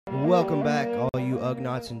Welcome back, all you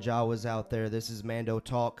Ugnots and Jawas out there. This is Mando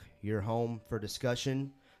Talk, your home for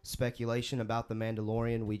discussion, speculation about The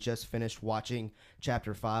Mandalorian. We just finished watching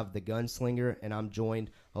Chapter 5, The Gunslinger, and I'm joined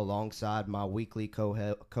alongside my weekly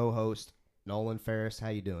co-host, Nolan Ferris. How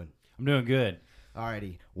you doing? I'm doing good.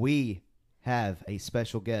 Alrighty. We have a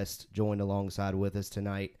special guest joined alongside with us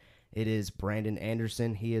tonight. It is Brandon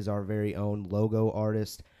Anderson. He is our very own logo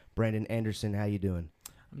artist. Brandon Anderson, how you doing?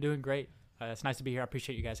 I'm doing great. It's nice to be here. I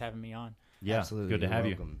appreciate you guys having me on. Yeah, absolutely. Good to have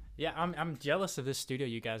you. Yeah, I'm jealous of this studio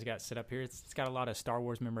you guys got set up here. It's got a lot of Star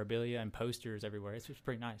Wars memorabilia and posters everywhere. It's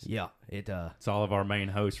pretty nice. Yeah, it's all of our main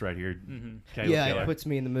hosts right here. Mm-hmm. Yeah, it puts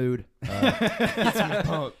me in the mood. Gets me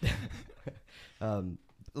pumped. A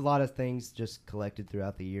lot of things just collected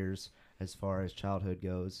throughout the years as far as childhood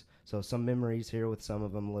goes. So some memories here with some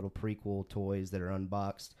of them, little prequel toys that are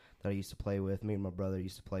unboxed that I used to play with. Me and my brother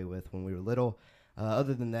used to play with when we were little.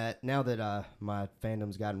 Other than that, now that my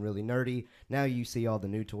fandom's gotten really nerdy, now you see all the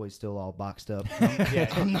new toys still all boxed up.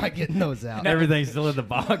 I'm not getting those out. No, everything's still in the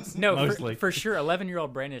box. No, mostly. For sure.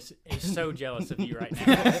 11-year-old Brandon is so jealous of you right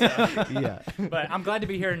now. So. Yeah. But I'm glad to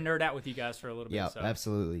be here and nerd out with you guys for a little bit. Yeah, so.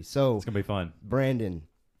 absolutely. So it's going to be fun. Brandon,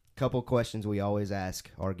 couple questions we always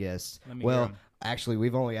ask our guests. Well, actually,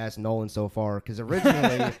 we've only asked Nolan so far because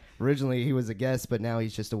originally he was a guest, but now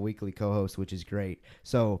he's just a weekly co-host, which is great.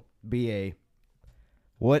 So, BA,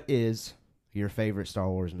 what is your favorite Star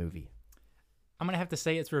Wars movie? I'm going to have to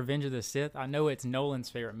say it's Revenge of the Sith. I know it's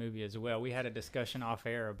Nolan's favorite movie as well. We had a discussion off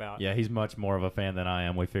air about... Yeah, he's much more of a fan than I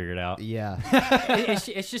am. We figured out. Yeah.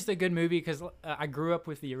 it's just a good movie because I grew up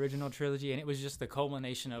with the original trilogy, and it was just the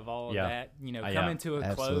culmination of all of that, coming to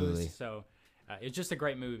a close. So it's just a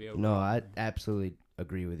great movie overall. No, I absolutely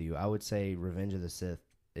agree with you. I would say Revenge of the Sith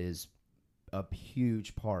is a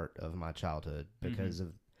huge part of my childhood because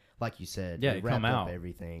of, like you said, it wrapped come up out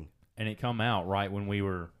everything. And it come out right when we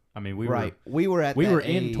were... we were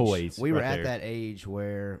in toys. We were right at there. that age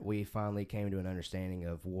where we finally came to an understanding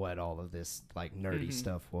of what all of this like nerdy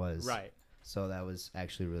stuff was. Right. So that was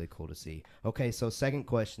actually really cool to see. Okay, so second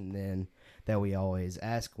question then that we always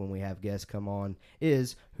ask when we have guests come on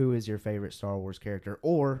is, who is your favorite Star Wars character,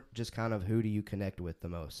 or just kind of who do you connect with the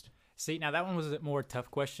most? See, now that one was a more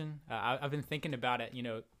tough question. I've been thinking about it,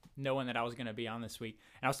 knowing that I was going to be on this week.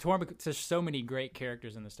 And I was torn because there's so many great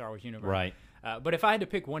characters in the Star Wars universe. Right. But if I had to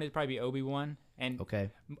pick one, it'd probably be Obi-Wan. And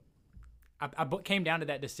okay. I came down to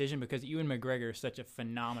that decision because Ewan McGregor is such a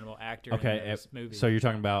phenomenal actor in this movie. So you're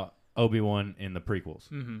talking about Obi-Wan in the prequels.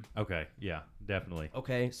 Mm-hmm. Okay, yeah, definitely.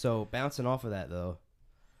 Okay, so bouncing off of that, though,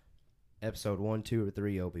 episode 1, 2, or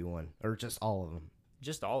 3 Obi-Wan, or just all of them?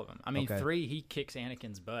 Just all of them. I mean, 3, he kicks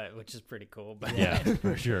Anakin's butt, which is pretty cool. But yeah,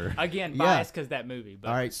 for sure. Again, biased because that movie. But.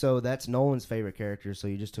 All right, so that's Nolan's favorite character, so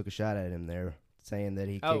you just took a shot at him there, saying that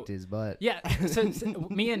he kicked his butt. Yeah, so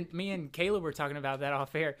me and Caleb were talking about that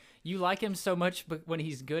off air. You like him so much when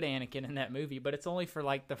he's good Anakin in that movie, but it's only for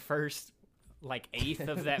like the first eighth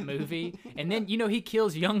of that movie, and then he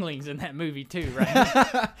kills younglings in that movie too,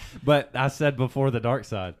 right? But I said before the dark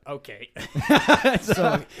side. Okay.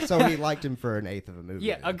 so he liked him for an eighth of a movie.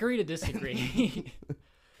 Yeah, agree to disagree.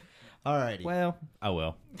 Alrighty. Well, I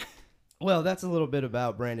will. Well, that's a little bit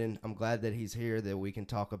about Brandon. I'm glad that he's here, that we can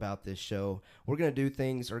talk about this show. We're going to do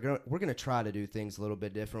things, we're going to try to do things a little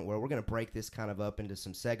bit different, where we're going to break this kind of up into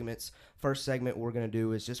some segments. First segment we're going to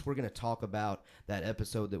do is we're going to talk about that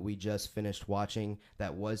episode that we just finished watching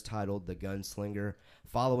that was titled The Gunslinger.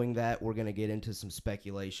 Following that, we're going to get into some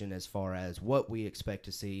speculation as far as what we expect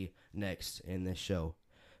to see next in this show.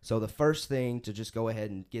 So the first thing, to just go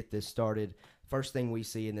ahead and get this started, first thing we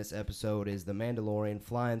see in this episode is the Mandalorian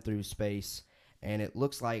flying through space, and it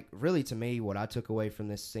looks like, really to me, what I took away from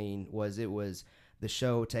this scene was it was the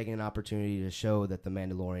show taking an opportunity to show that the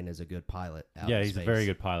Mandalorian is a good pilot out in he's space. a very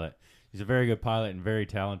good pilot. He's a very good pilot and very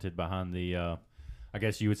talented behind the, I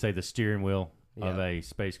guess you would say, the steering wheel of a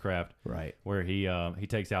spacecraft. Right. Where he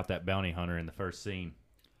takes out that bounty hunter in the first scene.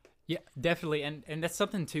 Yeah, definitely, and that's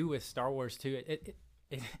something too with Star Wars too.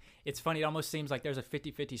 It's funny. It almost seems like there's a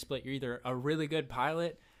 50-50 split. You're either a really good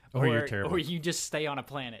pilot or you're terrible, or you just stay on a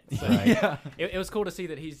planet. So right. it was cool to see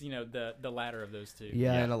that he's the latter of those two.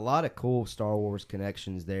 Yeah, and a lot of cool Star Wars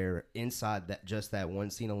connections there inside that one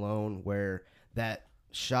scene alone, where that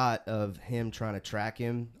shot of him trying to track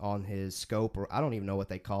him on his scope, or I don't even know what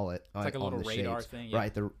they call it. It's like a little radar thing. Yeah.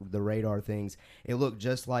 Right, the radar things. It looked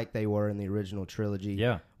just like they were in the original trilogy.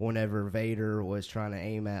 Yeah. Whenever Vader was trying to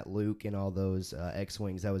aim at Luke and all those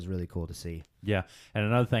X-Wings, that was really cool to see. Yeah, and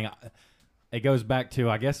another thing, it goes back to,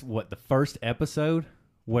 I guess, the first episode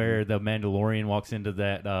where the Mandalorian walks into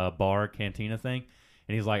that bar cantina thing.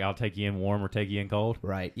 and he's like, "I'll take you in warm or take you in cold."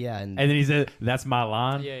 Right. Yeah. And then he said, "That's my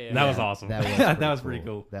line." Yeah. That was awesome. That was pretty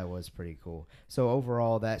cool. That was pretty cool. So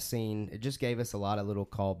overall, that scene, it just gave us a lot of little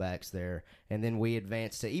callbacks there, and then we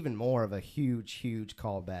advanced to even more of a huge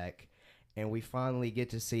callback, and we finally get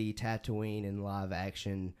to see Tatooine in live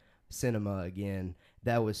action cinema again.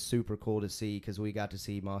 That was super cool to see because we got to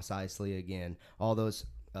see Mos Eisley again. All those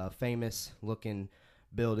famous looking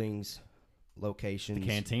buildings, locations. The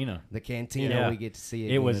cantina. Yeah. We get to see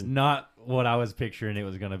again. It was not what I was picturing it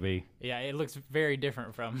was going to be. Yeah, it looks very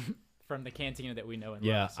different from the cantina that we know and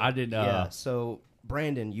Yeah, love. So. I did. Yeah, so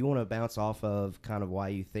Brandon, you want to bounce off of kind of why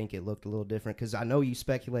you think it looked a little different? Because I know you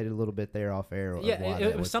speculated a little bit there off air. Yeah, why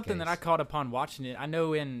it was something that I caught upon watching it. I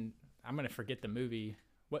know I'm going to forget the movie.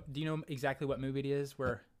 What do you know exactly what movie it is?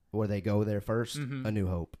 Where they go there 1st Mm-hmm. A New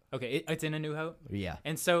Hope. Okay, it's in A New Hope? Yeah.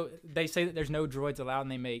 And so they say that there's no droids allowed,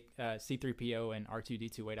 and they make C-3PO and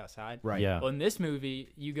R2-D2 wait outside. Right. Yeah. Well, in this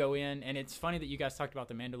movie, you go in, and it's funny that you guys talked about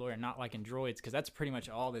the Mandalorian not liking droids, because that's pretty much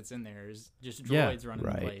all that's in there is just droids running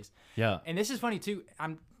the place. Yeah. And this is funny, too.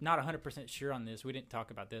 I'm not 100% sure on this. We didn't talk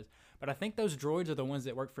about this. But I think those droids are the ones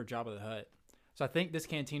that work for Jabba the Hutt. So I think this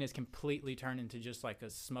cantina is completely turned into just like a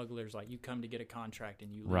smuggler's, like you come to get a contract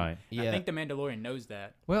and you leave. Right. And I think the Mandalorian knows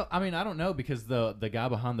that. Well, I mean, I don't know because the guy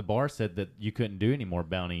behind the bar said that you couldn't do any more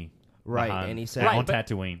bounty. Right, and he said on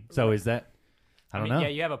Tatooine. So is that? I don't know. Yeah,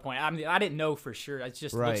 you have a point. I mean, I didn't know for sure. It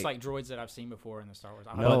just Right. looks like droids that I've seen before in the Star Wars.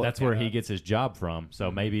 Well, that's where he gets his job from.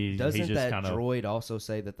 So maybe Doesn't he's just that kind of. droid also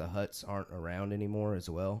say that the Hutts aren't around anymore as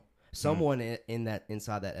well? Someone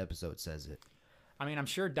inside that episode says it. I mean, I'm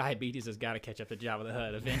sure diabetes has got to catch up to Jabba the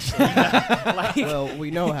Hutt eventually. Like, Well,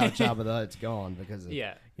 we know how Jabba the Hutt's gone because of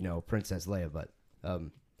Yeah. Princess Leia. But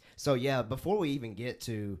so yeah, before we even get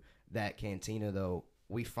to that cantina, though,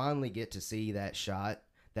 we finally get to see that shot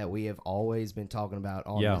that we have always been talking about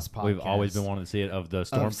on this podcast. We've always been wanting to see it of the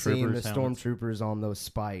Of seeing stormtroopers. the stormtroopers on those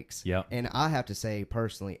spikes. Yep. And I have to say,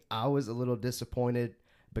 personally, I was a little disappointed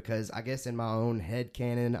because I guess in my own head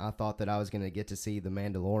canon, I thought that I was going to get to see the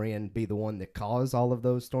Mandalorian be the one that caused all of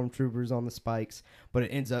those stormtroopers on the spikes. But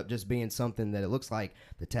it ends up just being something that it looks like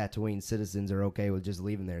the Tatooine citizens are okay with just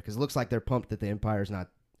leaving there. Because it looks like they're pumped that the Empire's not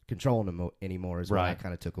controlling them anymore is what I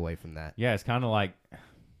kind of took away from that. Yeah, it's kind of like,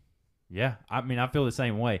 yeah, I mean, I feel the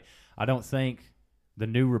same way. I don't think the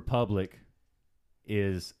New Republic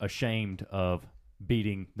is ashamed of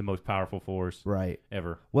beating the most powerful force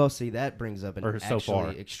ever. Well, see, that brings up an so far.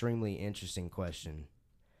 extremely interesting question.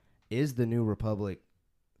 Is the New Republic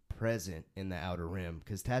present in the Outer Rim?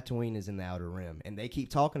 Because Tatooine is in the Outer Rim, and they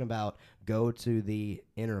keep talking about go to the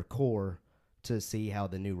inner core to see how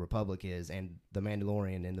the New Republic is, and the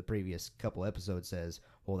Mandalorian in the previous couple episodes says,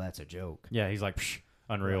 well, that's a joke. Yeah, he's like, psh,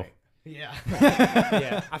 unreal. Right. Yeah.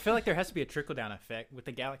 Yeah, I feel like there has to be a trickle down effect with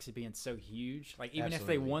the galaxy being so huge. Like even if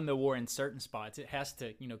they won the war in certain spots, it has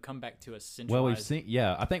to come back to a centralized.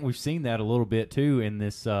 Well, I think we've seen that a little bit too in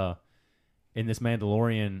this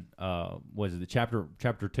Mandalorian. Was it the chapter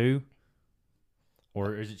 2?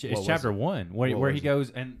 Or is it? It's chapter 1 where he goes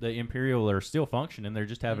and the Imperial are still functioning. They're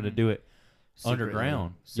just having to do it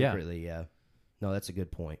underground. Secretly, yeah. No, that's a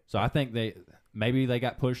good point. So I think maybe they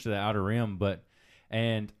got pushed to the Outer Rim,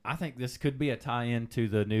 and I think this could be a tie-in to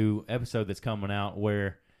the new episode that's coming out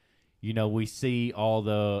where, we see all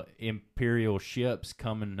the Imperial ships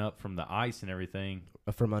coming up from the ice and everything.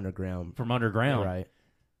 From underground. Right.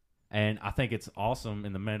 And I think it's awesome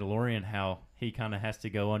in The Mandalorian how he kind of has to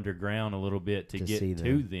go underground a little bit to get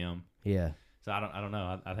to them. Yeah. So I don't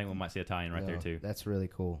know. I think we might see a tie-in right there too. That's really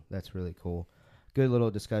cool. Good little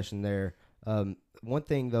discussion there. One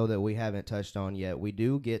thing, though, that we haven't touched on yet, we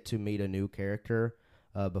do get to meet a new character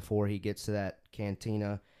before he gets to that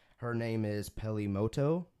cantina. Her name is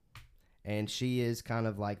Pelimoto, and she is kind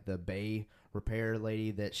of like the bay repair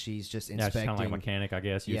lady that she's just inspecting. Yeah, she's kind of like a mechanic, I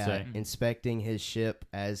guess you'd say. Inspecting his ship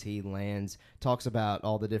as he lands. Talks about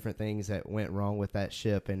all the different things that went wrong with that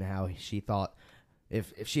ship and how she thought,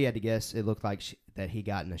 if she had to guess, it looked like that he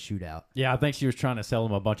got in a shootout. Yeah, I think she was trying to sell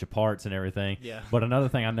him a bunch of parts and everything. Yeah. But another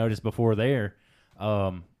thing I noticed before there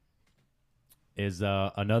is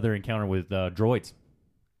another encounter with droids.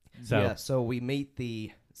 So we meet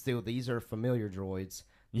these are familiar droids.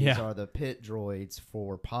 These are the pit droids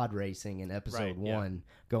for pod racing in episode 1,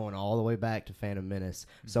 going all the way back to Phantom Menace.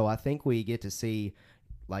 Mm-hmm. So I think we get to see,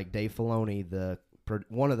 like, Dave Filoni,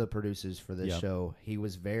 one of the producers for this show. He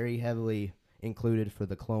was very heavily included for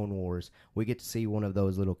the Clone Wars. We get to see one of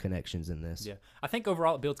those little connections in this. Yeah, I think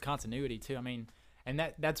overall it builds continuity too. I mean,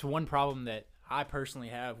 and that's one problem that I personally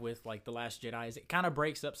have with like The Last Jedi is it kind of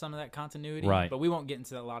breaks up some of that continuity. Right. But we won't get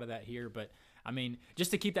into a lot of that here. But I mean,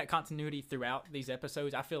 just to keep that continuity throughout these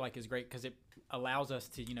episodes, I feel like is great because it allows us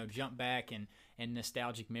to, jump back and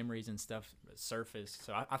nostalgic memories and stuff surface.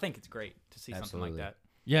 So I think it's great to see something like that.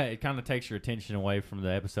 Yeah, it kind of takes your attention away from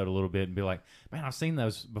the episode a little bit and be like, man, I've seen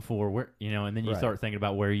those before. Where and then you start thinking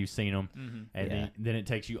about where you've seen them, and then it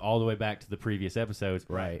takes you all the way back to the previous episodes.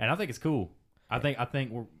 Right. And I think it's cool. I think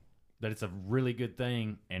that it's a really good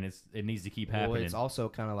thing, and it needs to keep happening. Well, it's also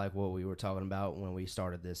kind of like what we were talking about when we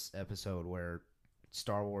started this episode, where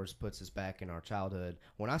Star Wars puts us back in our childhood.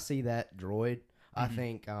 When I see that droid, I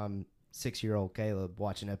think 6-year-old Caleb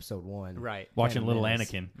watching episode 1. Right. Watching little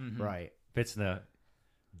Anakin. Right. Fits the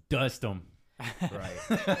dust them.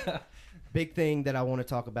 Right. Big thing that I want to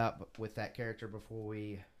talk about with that character before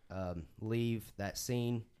we leave that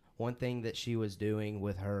scene. One thing that she was doing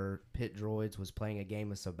with her pit droids was playing a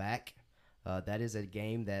game of Sabacc. That is a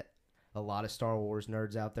game that a lot of Star Wars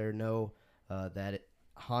nerds out there know that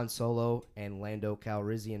Han Solo and Lando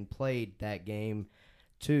Calrissian played that game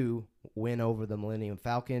to win over the Millennium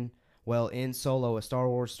Falcon. Well, in Solo, A Star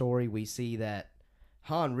Wars Story, we see that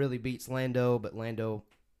Han really beats Lando, but Lando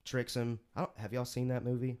tricks him. Have y'all seen that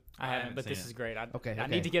movie? I haven't, but this is great. I Okay.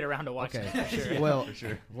 need to get around to watching it for sure. Well, For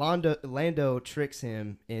sure. Lando tricks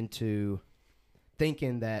him into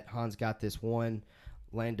thinking that Han's got this one.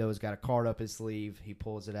 Lando's got a card up his sleeve. He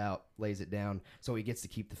pulls it out, lays it down, so he gets to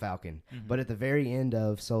keep the Falcon. But at the very end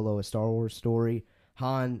of Solo, A Star Wars Story,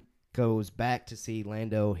 Han goes back to see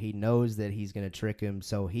Lando. He knows that he's going to trick him,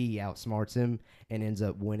 so he outsmarts him and ends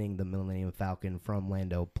up winning the Millennium Falcon from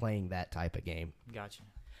Lando playing that type of game. Gotcha.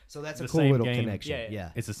 So that's a The cool same little game. connection.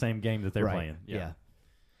 Yeah. It's the same game that they're Right. playing. Yeah.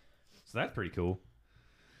 So that's pretty cool.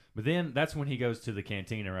 But then that's when he goes to the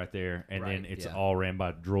cantina right there, and then Right, it's yeah. all ran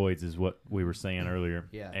by droids, is what we were saying earlier.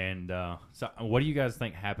 Yeah. And so, what do you guys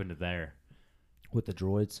think happened there With the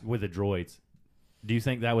droids? with the droids? Do you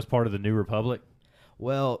think that was part of the New Republic?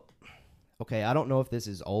 Well, okay, I don't know if this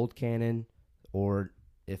is old canon or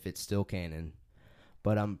if it's still canon,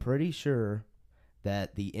 but I'm pretty sure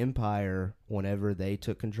that the Empire, whenever they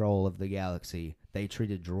took control of the galaxy, they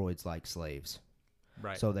treated droids like slaves.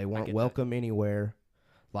 Right. So they I weren't get welcome anywhere.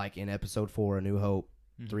 Like in Episode 4, A New Hope,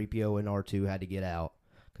 Mhm. 3PO and R2 had to get out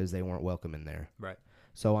because they weren't welcome in there. Right.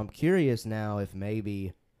 So I'm curious now if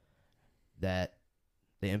maybe that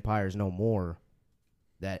the Empire's no more,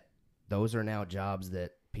 that those are now jobs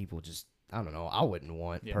that people just, I don't know, I wouldn't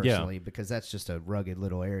want Yeah. personally because that's just a rugged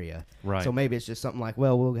little area. Right. So maybe it's just something like,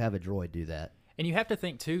 well, we'll have a droid do that. And you have to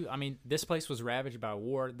think too. I mean, this place was ravaged by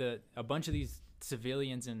war. A bunch of these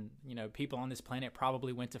civilians and people on this planet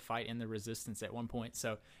probably went to fight in the Resistance at one point.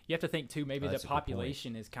 So you have to think too. Maybe the That's a good point.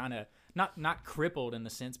 population is kind of not crippled in the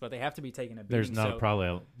sense, but they have to be taken a beating.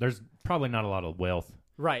 There's probably not a lot of wealth.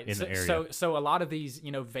 Right. in so, the area. So a lot of these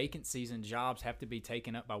vacancies and jobs have to be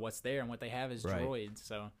taken up by what's there, and what they have is Right. droids.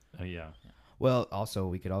 So Yeah. Well, also,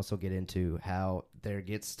 we could also get into how there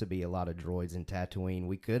gets to be a lot of droids in Tatooine.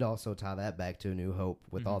 We could also tie that back to A New Hope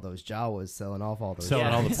with all those Jawas selling off all those Selling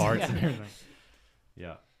Yeah. all the parts Yeah. and everything.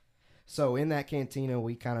 Yeah. So in that cantina,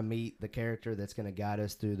 we kind of meet the character that's going to guide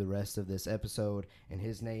us through the rest of this episode, and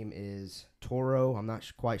his name is Toro. I'm not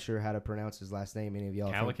quite sure how to pronounce his last name. Any of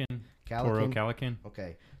y'all? think? Calican? Calican? Toro Calican?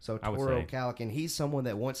 Okay, so I would Toro say. Calican, he's someone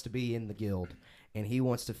that wants to be in the guild, and he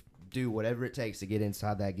wants to do whatever it takes to get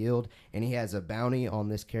inside that guild, and he has a bounty on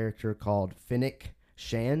this character called Finnick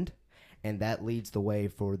Shand, and that leads the way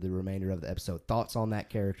for the remainder of the episode. Thoughts on that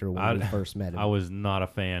character when we first met him? I was not a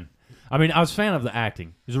fan. I mean, I was a fan of the acting.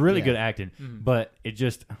 It was really Yeah. good acting, but it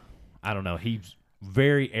just, I don't know. He's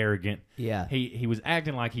very arrogant. Yeah. He was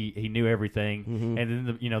acting like he knew everything, Mhm. and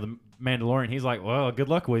then the Mandalorian, he's like, well, good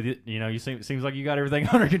luck with it. You seems like you got everything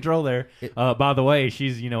under control there. By the way,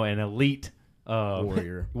 she's an elite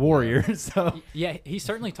warrior. So yeah, he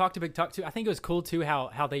certainly talked a big talk too. I think it was cool too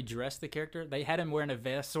how they dressed the character. They had him wearing a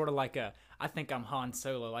vest, sort of like I think I'm Han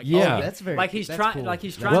Solo. Like Yeah. Oh, that's very like he's that's trying cool. like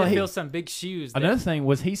he's trying Well, to he- fill some big shoes. another thing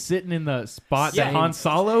was he sitting in the spot Yeah. that Han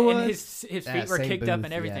Solo and was. his Yeah, feet were same kicked up booth,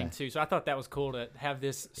 and everything yeah. too. So I thought that was cool to have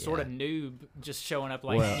this sort of Yeah. noob just showing up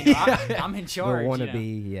like Well- I'm in The charge.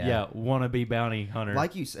 wannabe, Yeah, wannabe bounty hunter.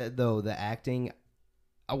 Like you said, though, the acting,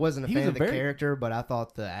 I wasn't a He fan was of a the very- character, but I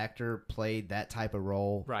thought the actor played that type of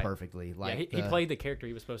role Right. perfectly. Like Yeah, he played the character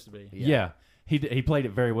he was supposed to be. yeah, he played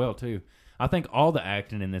it very well too. I think all the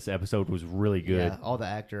acting in this episode was really good. Yeah, all the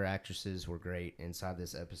actresses were great inside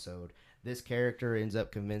this episode. This character ends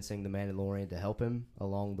up convincing the Mandalorian to help him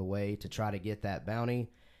along the way to try to get that bounty.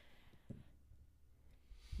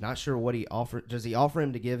 Not sure what he offered. Does he offer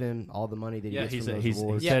him to give him all the money that he gets from those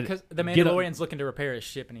rewards? Yeah, because the Mandalorian's looking to repair his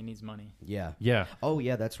ship and he needs money. Yeah. Yeah. Oh,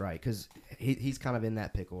 yeah, that's right. Because he's kind of in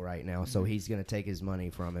that pickle right now, so he's going to take his money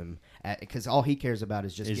from him. Because all he cares about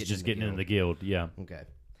is just getting in the guild. Yeah. Okay.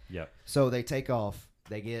 Yeah. So they take off.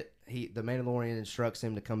 The Mandalorian instructs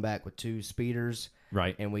him to come back with 2 speeders.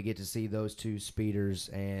 Right. And we get to see those 2 speeders,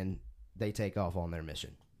 and they take off on their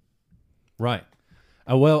mission. Right.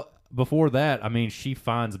 Well, before that, I mean, she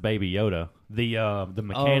finds Baby Yoda, the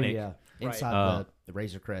mechanic. Oh, yeah. Inside the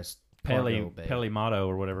Razor Crest. Peli Motto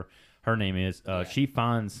or whatever her name is. Yeah. She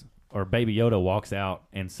finds, or Baby Yoda walks out,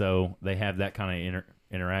 and so they have that kind of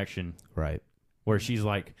interaction. Right. Where she's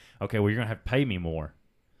like, okay, well, you're going to have to pay me more.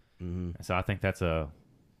 Mm-hmm. So I think that's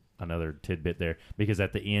another tidbit there, because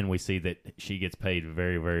at the end we see that she gets paid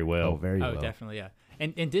very, very well. Oh, very well. Oh, definitely, yeah.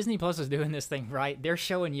 And Disney Plus is doing this thing right. They're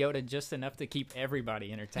showing Yoda just enough to keep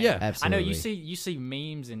everybody entertained. Yeah, absolutely. I know you see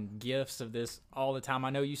memes and gifs of this all the time. I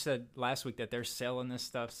know you said last week that they're selling this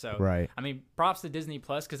stuff. So right. I mean, props to Disney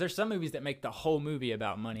Plus, because there's some movies that make the whole movie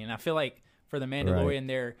about money, and I feel like for the Mandalorian,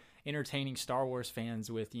 they're entertaining Star Wars fans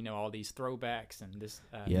with all these throwbacks and this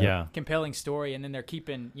compelling story, and then they're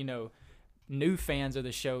keeping new fans of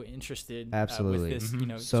the show interested absolutely with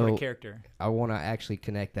this so sort of character. I want to actually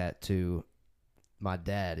connect that to my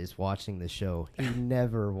dad is watching the show. He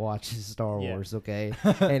never watches Star Wars, okay?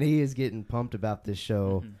 And he is getting pumped about this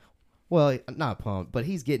show. Mm-hmm. Well, not pumped, but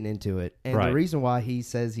he's getting into it. And the reason why he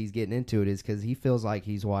says he's getting into it is because he feels like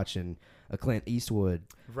he's watching a Clint Eastwood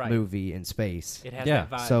movie in space. It has that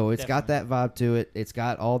vibe. So it's got that vibe to it. It's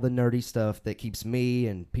got all the nerdy stuff that keeps me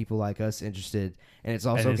and people like us interested. And it's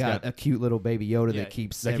also got a cute little Baby Yoda that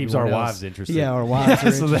keeps our wives interested. Yeah, our wives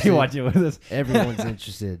are so interested. they watch it with us. Everyone's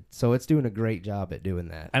interested. So it's doing a great job at doing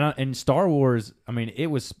that. And Star Wars, I mean, it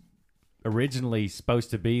was originally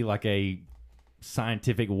supposed to be like a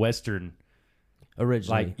scientific Western.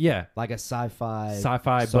 Originally. Like a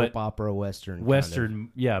sci-fi soap opera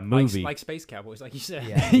Western movie. Like Space Cowboys, like you said.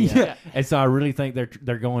 Yeah. And so I really think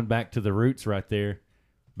they're going back to the roots right there,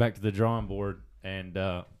 back to the drawing board, and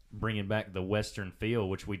bringing back the Western feel,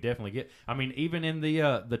 which we definitely get. I mean, even in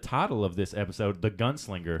the title of this episode, The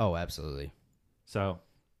Gunslinger. Oh, absolutely. So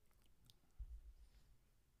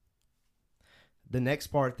the next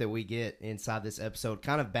part that we get inside this episode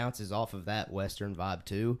kind of bounces off of that Western vibe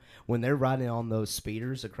too. When they're riding on those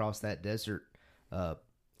speeders across that desert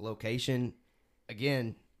location,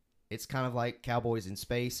 again, it's kind of like cowboys in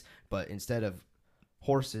space, but instead of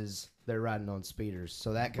horses, they're riding on speeders.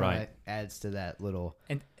 So that kind of adds to that little.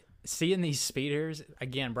 And seeing these speeders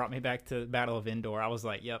again brought me back to Battle of Endor. I was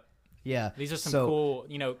like, "Yep, yeah." These are some cool,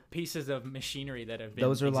 pieces of machinery that have been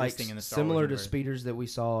those are existing like in the Star similar Wars to universe. speeders that we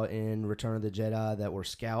saw in Return of the Jedi that were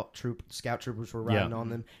scout troopers were riding on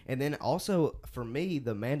them. And then also for me,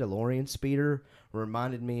 the Mandalorian speeder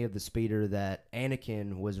reminded me of the speeder that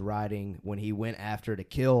Anakin was riding when he went after to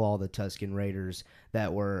kill all the Tusken Raiders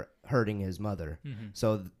that were hurting his mother. Mm-hmm.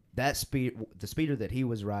 So the speeder that he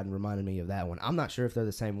was riding reminded me of that one. I'm not sure if they're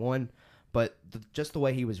the same one, but just the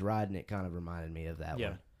way he was riding it kind of reminded me of that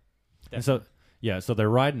one. And so they're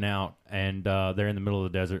riding out, and they're in the middle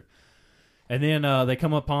of the desert, and then they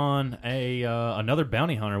come upon another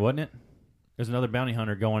bounty hunter, wasn't it? There's another bounty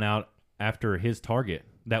hunter going out after his target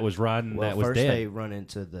that was riding. Well, that was first dead. they run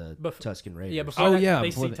into the Tusken Raiders. Yeah, before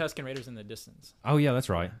they see Tusken Raiders in the distance. Oh yeah, that's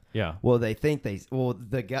right. Yeah. Well,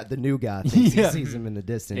 the new guy thinks he sees him in the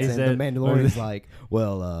distance, and the Mandalorian's like,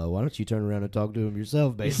 "Well, why don't you turn around and talk to him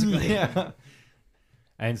yourself?" Basically. Yeah.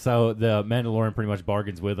 And so the Mandalorian pretty much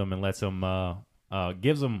bargains with him and lets him,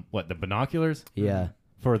 gives them the binoculars? Yeah.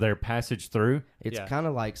 For their passage through. It's kind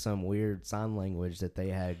of like some weird sign language that they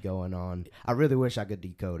had going on. I really wish I could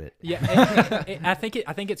decode it. Yeah, I think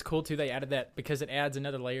it's cool too. They added that because it adds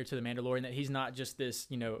another layer to the Mandalorian, that he's not just this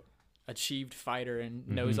achieved fighter and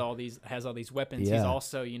knows has all these weapons. Yeah. He's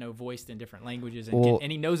also voiced in different languages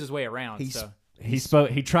and he knows his way around. He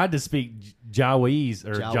tried to speak Jawanese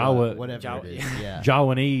or Jawa, whatever it is. Yeah.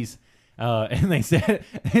 Jawanese. And they said,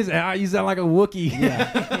 you sound like a Wookiee.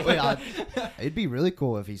 Yeah. It'd be really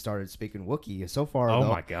cool if he started speaking Wookiee. So far,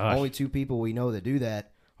 my gosh, only 2 people we know that do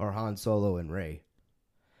that are Han Solo and Rey.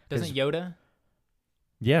 Doesn't Yoda?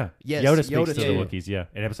 Yeah. Yes, Yoda speaks to the too. Wookiees,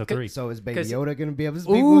 in episode 3. So is Baby Yoda going to be able to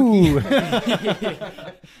speak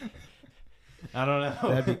Wookiee? I don't know.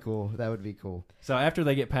 That'd be cool. That would be cool. So after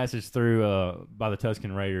they get passage through by the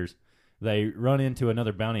Tusken Raiders, they run into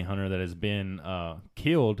another bounty hunter that has been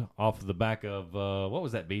killed off of the back of what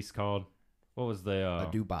was that beast called? What was the a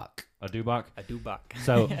Dubak? A Dubak. A Dubak.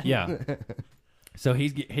 So yeah. So he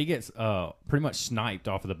gets pretty much sniped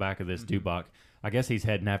off of the back of this Dubak. I guess he's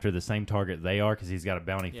heading after the same target they are because he's got a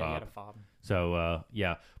bounty Yeah, he fob. got a fob. So,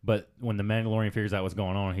 but when the Mandalorian figures out what's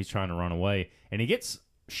going on, he's trying to run away. And he gets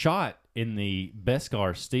shot in the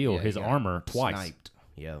Beskar steel, his armor, twice. Sniped.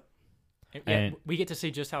 Yep. And we get to see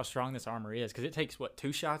just how strong this armor is because it takes,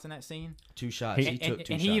 2 shots in that scene? 2 shots. He took 2 shots.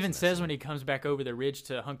 And he even says when he comes back over the ridge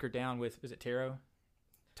to hunker down with, is it Taro?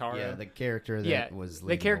 Taro? Yeah, the character that was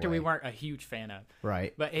the character away. we weren't a huge fan of.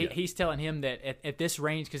 Right. But he's telling him that at this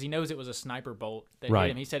range, because he knows it was a sniper bolt that Right.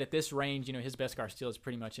 hit him, he said at this range, his Beskar steel is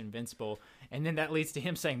pretty much invincible. And then that leads to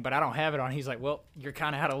him saying, but I don't have it on. He's like, well, you're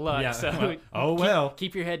kind of out of luck. Yeah, So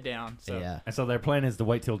keep your head down. So. Yeah. And so their plan is to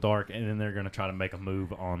wait till dark, and then they're going to try to make a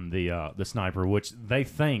move on the sniper, which they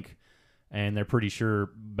think, and they're pretty sure,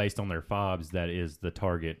 based on their fobs, that is the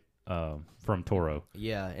target from Toro.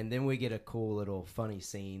 Yeah, and then we get a cool little funny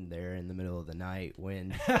scene there in the middle of the night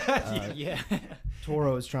when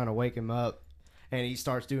Toro is trying to wake him up, and he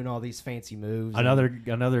starts doing all these fancy moves.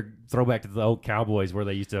 Another throwback to the old Cowboys where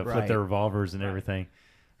they used to flip their revolvers and everything.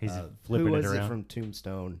 He's flipping who it was around. It from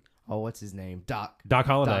Tombstone? Oh, what's his name? Doc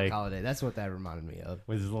Holiday. Doc Holiday. That's what that reminded me of.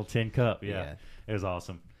 With his little tin cup. Yeah. Yeah. It was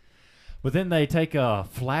awesome. But then they take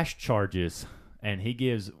flash charges, and he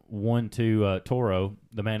gives one to Toro.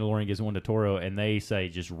 The Mandalorian gives one to Toro, and they say,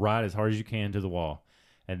 just ride as hard as you can to the wall.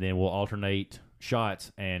 And then we'll alternate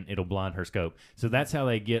shots, and it'll blind her scope. So that's how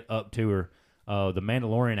they get up to her. The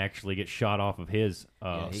Mandalorian actually gets shot off of his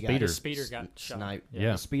speeder. His speeder got shot. Sniped.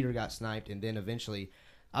 Yeah. The speeder got sniped, and then eventually,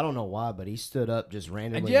 I don't know why, but he stood up just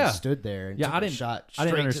randomly Yeah. and stood there and took a shot straight I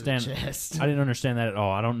didn't understand. to the chest. I didn't understand that at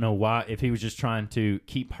all. I don't know why. If he was just trying to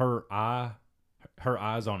keep her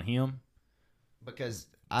eyes on him, because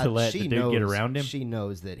to let the dude get around him. She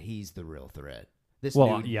knows that he's the real threat. This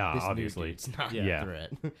Well, dude, yeah, this obviously. new dude's not Yeah. a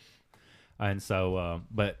threat. And so,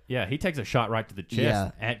 but yeah, he takes a shot right to the chest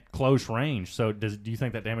Yeah. at close range. So, do you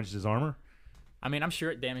think that damaged his armor? I mean, I'm sure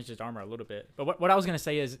it damaged his armor a little bit. But what I was going to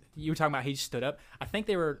say is, you were talking about he stood up. I think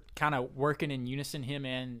they were kind of working in unison, him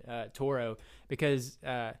and Toro, because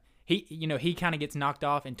he kind of gets knocked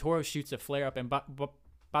off, and Toro shoots a flare up, and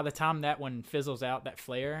by the time that one fizzles out, that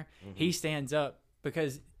flare, he stands up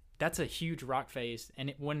because that's a huge rock face,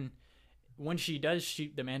 and when she does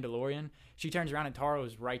shoot the Mandalorian, she turns around and Taro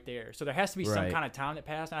is right there. So there has to be some kind of time that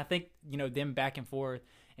passed. And I think, them back and forth.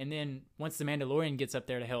 And then once the Mandalorian gets up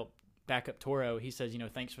there to help back up Toro, he says,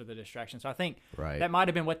 thanks for the distraction. So I think that might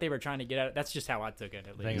have been what they were trying to get at. That's just how I took it, at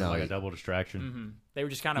I least. think it was like a double distraction. Mm-hmm. They were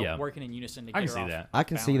just kind of working in unison to get I can her see off that. I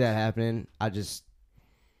can see balance. that happening.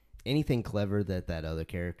 Anything clever that other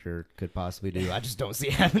character could possibly do, I just don't see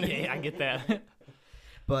happening. Yeah, I get that.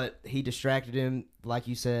 But he distracted him, like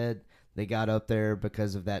you said. They got up there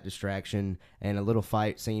because of that distraction, and a little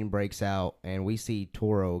fight scene breaks out, and we see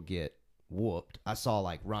Toro get whooped. I saw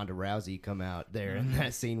like Ronda Rousey come out there in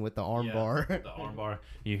that scene with the armbar. The armbar.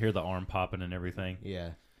 You hear the arm popping and everything.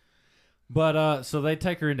 Yeah. But so they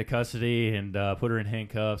take her into custody and put her in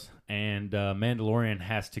handcuffs, and Mandalorian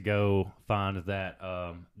has to go find that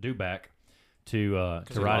dewback to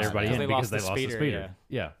ride everybody in because they lost the speeder.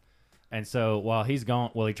 Yeah. And so while he's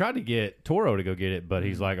gone, he tried to get Toro to go get it, but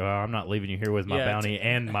he's like, "Oh, I'm not leaving you here with my bounty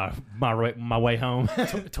and my way home."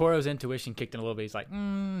 Toro's intuition kicked in a little bit. He's like,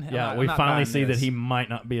 we finally see that he might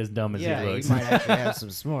not be as dumb as he looks. He might actually have some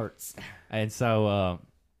smarts. And so,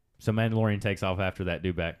 Mandalorian takes off after that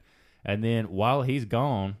dewback, and then while he's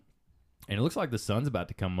gone, and it looks like the sun's about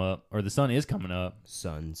to come up, or the sun is coming up.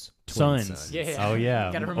 Suns. Yeah. Oh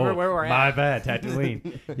yeah. Gotta remember where we're at. My bad,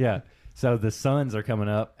 Tatooine. Yeah. So the suns are coming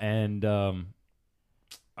up, and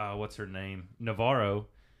what's her name? Navarro.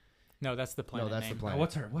 No, that's the planet. No, that's name. the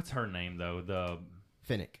planet. What's her name though? The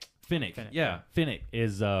Finnick. Yeah, Finnick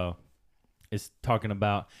is talking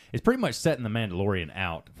about. It's pretty much setting the Mandalorian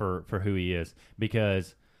out for who he is,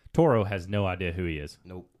 because Toro has no idea who he is.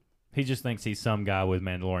 Nope. He just thinks he's some guy with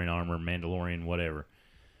Mandalorian armor, Mandalorian whatever.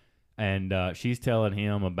 And she's telling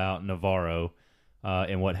him about Navarro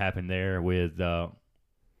and what happened there with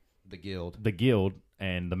the Guild,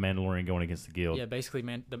 and the Mandalorian going against the Guild. Yeah, basically,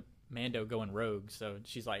 the Mando going rogue. So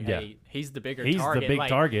she's like, hey, he's the bigger He's target. the big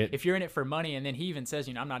target. If you're in it for money, and then he even says,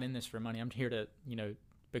 I'm not in this for money. I'm here to,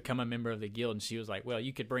 become a member of the Guild. And she was like, well,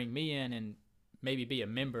 you could bring me in and maybe be a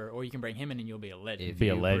member, or you can bring him in and you'll be a legend. If be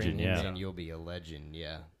a you legend, bring him yeah. in, you'll be a legend,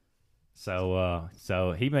 yeah.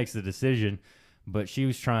 So he makes the decision, but she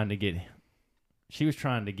was trying to get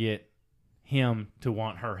him to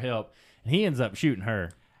want her help, and he ends up shooting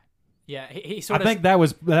her. Yeah, he I sort of. think that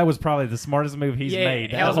was probably the smartest move he's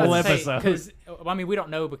made. That whole episode. Because I mean, we don't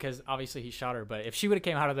know because obviously he shot her. But if she would have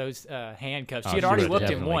came out of those handcuffs, she had she already would've whooped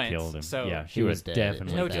him definitely once. killed him. So yeah, she He would was have dead.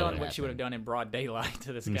 definitely. no If that telling had what she would have done in broad daylight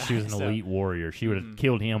to this And guy. she was an elite warrior. She would have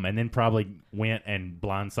killed him and then probably went and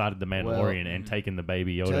blindsided the Mandalorian and taken the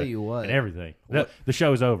baby Yoda Tell you what, and everything. What- The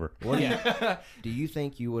show's over. What do you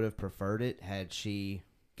think you would have preferred it had she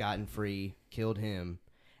gotten free, killed him,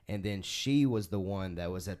 and then she was the one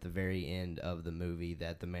that was at the very end of the movie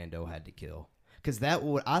that the Mando had to kill? Because that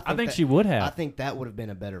would, I think she would have. I think that would have been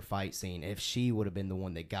a better fight scene if she would have been the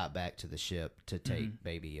one that got back to the ship to take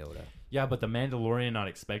Baby Yoda. Yeah, but the Mandalorian not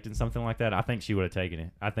expecting something like that, I think she would have taken it.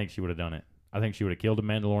 I think she would have done it. I think she would have killed the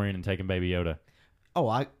Mandalorian and taken Baby Yoda. Oh,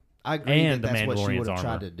 I agree And that the that's what she Mandalorian's would have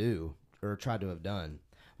armor. tried to do or tried to have done.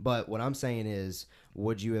 But what I'm saying is,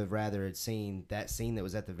 would you have rather had seen that scene that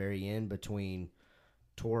was at the very end between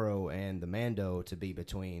Toro and the Mando to be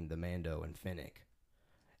between the Mando and Finnick?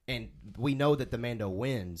 And we know that the Mando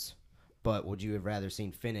wins, but would you have rather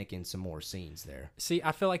seen Finnick in some more scenes there? See,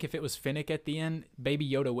 I feel like if it was Finnick at the end, Baby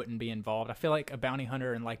Yoda wouldn't be involved. I feel like a bounty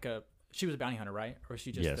hunter and she was a bounty hunter, right? Or is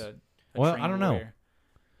she just Yes. a Well, trained I don't know. warrior?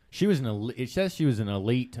 She was it says she was an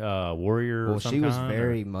elite warrior. Well, of some she was kind,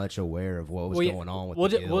 very much aware of what was going on with we'll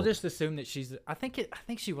the we'll guild. just assume that she's. I think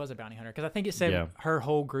she was a bounty hunter because I think it said her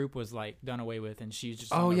whole group was like done away with, and she's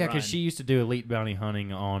just. Oh on the yeah, run. because she used to do elite bounty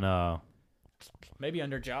hunting on. Maybe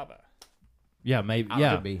under Jabba. Yeah, maybe. I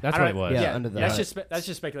Yeah, could be. that's I what it don't- was. Yeah, under the that's hut.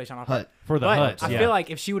 just speculation on our Hut. part. For the But huts. I yeah. feel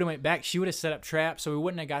like if she would have went back, she would have set up traps, so we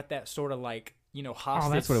wouldn't have got that sort of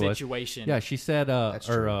hostage that's what it was. situation. Yeah, she said. That's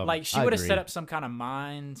true. Like she I would have agree. set up some kind of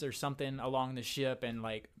mines or something along the ship, and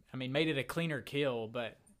made it a cleaner kill.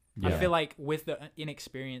 But I Yeah. feel like with the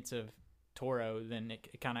inexperience of Toro, then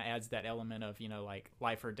it kind of adds that element of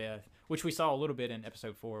life or death, which we saw a little bit in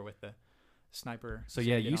episode 4 with the sniper. So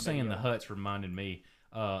yeah, shooting you on saying Baby the Yoda. huts reminded me.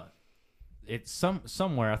 It's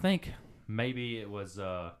somewhere. I think maybe it was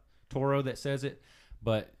Toro that says it,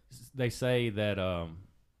 but they say that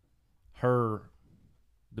her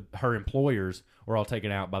employers were all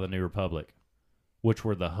taken out by the New Republic, which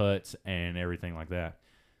were the huts and everything like that.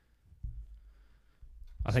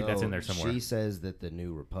 I think that's in there somewhere. She says that the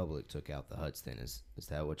New Republic took out the huts. Then is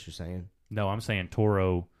that what you're saying? No, I'm saying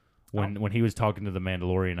Toro, when he was talking to the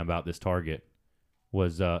Mandalorian about this target,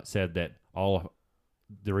 was said that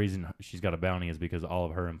the reason she's got a bounty is because all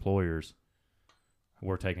of her employers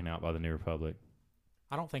were taken out by the New Republic.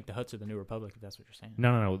 I don't think the huts are the New Republic, if that's what you're saying.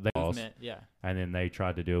 No. They Movement, yeah. and then they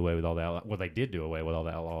tried to do away with all the outlaws. Well, they did do away with all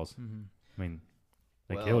the outlaws. Mm-hmm. I mean,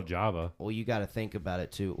 they Well, killed Jabba. Well, you got to think about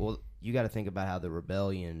it too. Well, you got to think about how the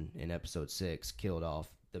rebellion in Episode 6 killed off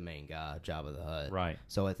the main guy, Jabba the Hutt. Right.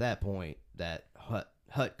 So at that point, that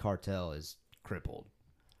Hutt cartel is crippled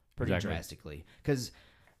pretty Exactly. drastically because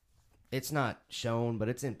it's not shown, but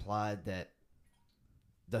it's implied that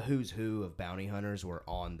the who's who of bounty hunters were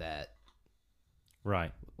on that.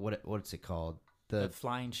 Right. What's it called? The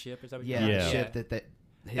flying ship, is that what Yeah, you're the saying? ship that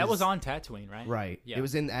That was on Tatooine, right? Right. Yeah. It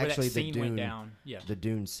was in Where that actually the scene went Dune, down. Yeah. the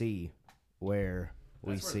Dune Sea, where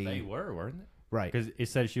we That's see where they were, weren't it? right. Because it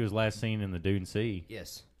said she was last seen in the Dune Sea.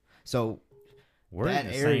 Yes. So We're that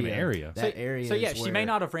in the same area. That area. So yeah, is she where, may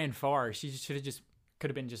not have ran far. She could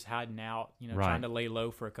have been just hiding out, Right. trying to lay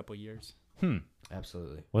low for a couple years.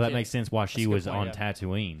 Absolutely. Well, that Yeah. makes sense why she That's a good was point, on yeah.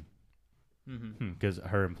 Tatooine. Mm-hmm. Because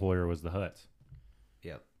her employer was the Hutts.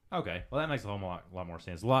 Yep. Okay. Well, that makes a lot more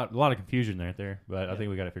sense. A lot of confusion there, but I think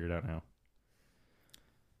we got it figured out now.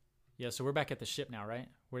 Yeah, so we're back at the ship now, right?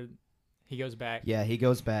 Where he goes back. Yeah, he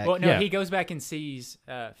goes back. Well, no, Yeah. he goes back and sees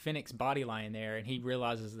Finnick's body lying there, and he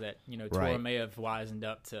realizes that Toro Right. may have wisened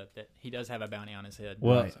up to that he does have a bounty on his head.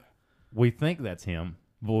 Well, Right. we think that's him,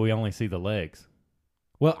 but we only see the legs.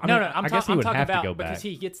 Well, I no, mean, no, I'm, I guess he I'm would talking have about to go because back.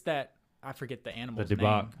 he gets that. I forget the animal's The name.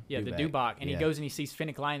 Dubak. Yeah, the Dubak, Dubak, and yeah. he goes and he sees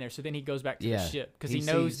Finnick lying there. So then he goes back to Yeah. the ship because He he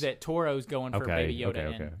knows sees- that Toro's going for Baby Yoda.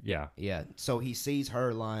 okay. And, Yeah. Yeah. So he sees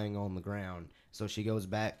her lying on the ground. So she goes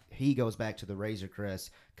back. He goes back to the Razor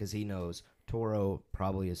Crest because he knows Toro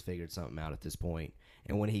probably has figured something out at this point.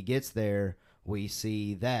 And when he gets there, we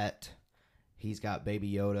see that he's got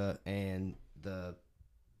Baby Yoda and the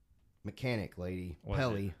mechanic lady, What is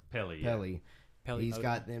Pelly. it? Pelly. Yeah. Pelly. Peli He's Moto.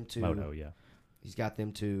 got them two. Moto, yeah. He's got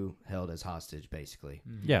them two held as hostage, basically.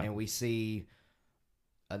 Yeah. And we see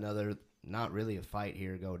another, not really a fight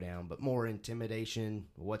here go down, but more intimidation.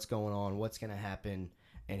 What's going on? What's going to happen?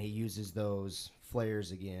 And he uses those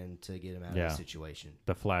flares again to get him out of Yeah. the situation.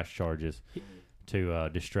 The flash charges to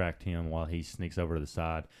distract him while he sneaks over to the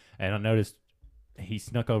side. And I noticed he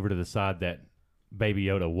snuck over to the side that Baby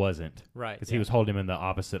Yoda wasn't. Right, Because yeah. he was holding him in the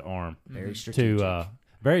opposite arm Very strategic. to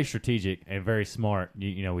very strategic and very smart.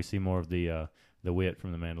 You know, we see more of the wit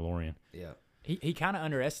from the Mandalorian. Yeah. He kind of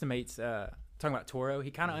underestimates. Talking about Toro,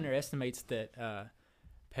 he kind of underestimates that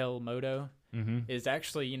Pel Moto is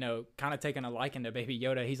actually, you know, kind of taking a liking to Baby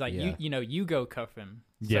Yoda. He's like, you go cuff him.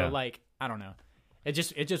 So like, I don't know. It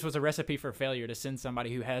just was a recipe for failure to send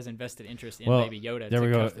somebody who has invested interest in Baby Yoda. There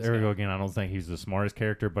we go. There we guy. go again. I don't think he's the smartest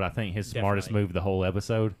character, but I think his smartest move the whole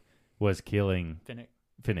episode was killing Finnick.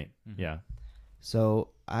 Mm-hmm. Yeah. So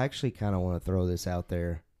I actually kind of want to throw this out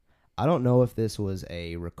there. I don't know if this was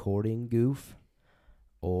a recording goof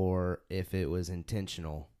or if it was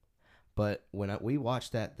intentional, but when we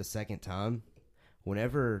watched that the second time,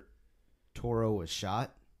 whenever Toro was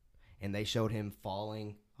shot and they showed him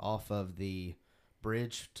falling off of the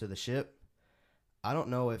bridge to the ship, I don't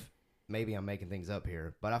know if maybe I'm making things up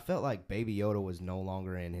here, but I felt like Baby Yoda was no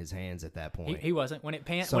longer in his hands at that point. He wasn't. When it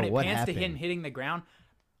pans So what to him happened? hitting the ground,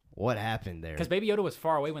 What happened there? because Baby Yoda was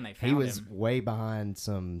far away when they found He was him. way behind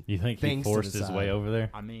some You think he things to forced the his side. way over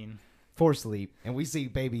there? I mean, Force sleep, and we see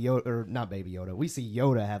Baby Yoda, or not Baby Yoda, we see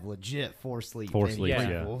Yoda have legit force sleep. Force in sleep, yeah.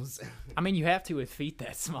 prequels. I mean, you have to with feet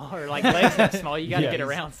that small or like legs that small. You got to Yeah. get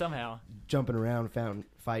around somehow. Jumping around,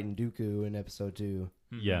 fighting Dooku in episode 2.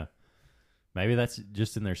 Yeah. Maybe that's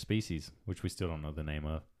just in their species, which we still don't know the name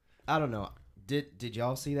of. I don't know. Did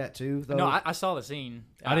y'all see that too? Though? No, I saw the scene.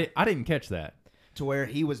 I didn't catch that. To where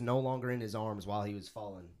he was no longer in his arms while he was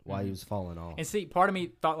falling, off. And see, part of me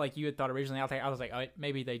thought like you had thought originally. I was like, oh,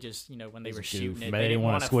 maybe they just, you know, when they It was were a shooting goof. it, Maybe they didn't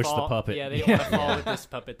wanna want to squish the fall. puppet. Yeah, they didn't want to fall with this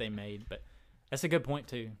puppet they made. But that's a good point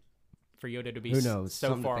too, for Yoda to be Who knows? so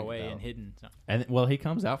Something to far think away about. and hidden. So. And well, he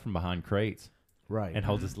comes out from behind crates Right. and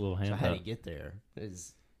holds his little So hand how up. did he get there?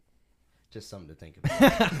 Is just something to think about.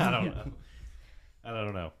 I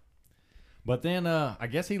don't know. But then I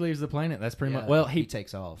guess he leaves the planet. That's pretty much. Yeah, Well, he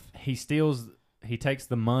takes off. He takes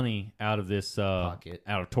the money out of this Pocket.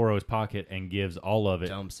 out of Toro's pocket and gives all of it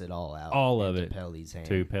Dumps it all out. All of into it Pelly's hand.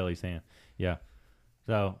 to Pelly's hand. Yeah.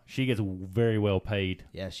 So she gets very well paid.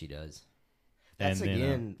 Yeah, she does. And That's then,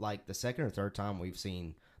 again like the second or third time we've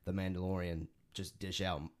seen the Mandalorian just dish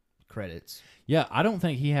out credits. Yeah, I don't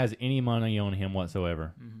think he has any money on him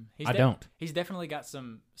whatsoever. He's I don't. He's definitely got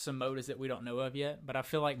some motives that we don't know of yet, but I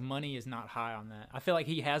feel like money is not high on that. I feel like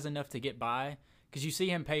he has enough to get by because you see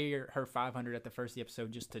him pay her $500 at the first of the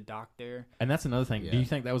episode just to dock there. And that's another thing. Yeah. Do you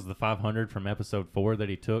think that was the $500 from episode 4 that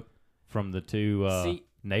he took from the two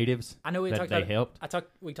natives? I know we that talked they about.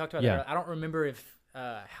 helped. We talked about Yeah. that. I don't remember if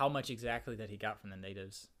how much exactly that he got from the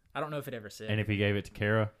natives. I don't know if it ever said. And if he gave it to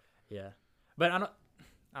Kara, Yeah, but I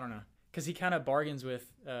don't know, because he kind of bargains with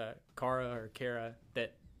Kara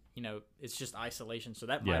that, you know, it's just isolation, so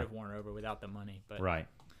that might have worn over without the money. But right?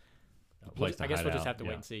 I guess we'll just have to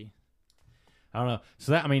wait and see. I don't know.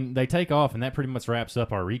 So that, I mean, they take off, and that pretty much wraps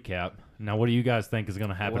up our recap. Now, what do you guys think is going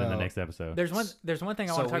to happen in the Well, next episode? There's one thing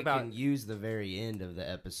I So want to talk we about. can use the very end of the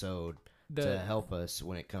episode to help us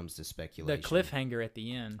when it comes to The speculation. cliffhanger at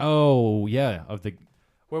the end, Oh yeah, of the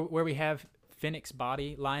where we have Finnick's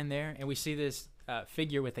body lying there, and we see this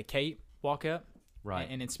figure with a cape walk up, right.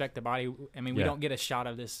 and inspect the body. I mean, we Yeah. don't get a shot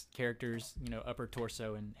of this character's, you know, upper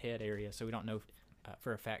torso and head area, so we don't know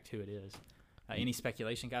for a fact who it is. Any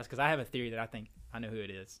speculation, guys? Because I have a theory that I think I know who it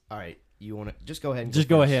is. All right, you want to just go ahead and Just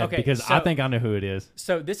go first. ahead Okay, because so- I think I know who it is.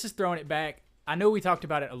 So this is throwing it back. I know we talked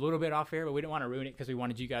about it a little bit off air, but we didn't want to ruin it because we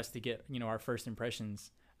wanted you guys to get, you know, our first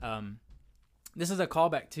impressions. This is a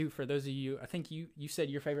callback too for those of you. I think you said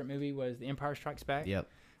your favorite movie was The Empire Strikes Back. Yep.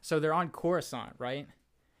 So they're on Coruscant, right?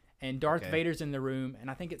 And Darth Okay. Vader's in the room, and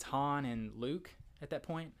I think it's Han and Luke at that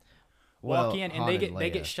point. Well, Walk in, and Han they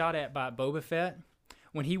and get Leia. shot at by Boba Fett.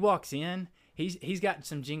 When he walks in, he's got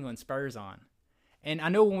some jingling spurs on. And I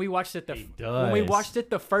know when we watched it when we does. watched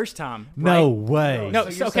it the first time. No right? way. No, So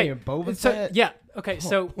so, you're okay. saying Boba so, Fett? Yeah. Okay.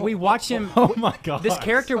 So we watch him. Oh my god. This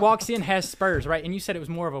character walks in, has spurs, right? And you said it was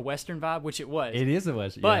more of a Western vibe, which it was. It is a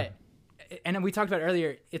Western. But and then we talked about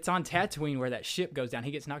earlier. It's on Tatooine where that ship goes down.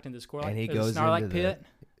 He gets knocked into the And he the goes Snarlack into pit.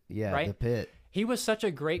 Yeah, Right? the pit. He was such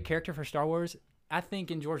a great character for Star Wars. I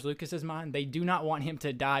think in George Lucas's mind, they do not want him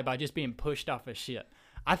to die by just being pushed off a ship.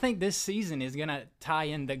 I think this season is going to tie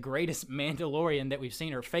in the greatest Mandalorian that we've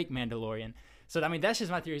seen, or fake Mandalorian. So, I mean, that's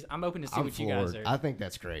just my theories. I'm open to see I'm what you guys floored. are. I think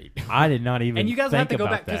that's great. I did not even. And you guys think have to go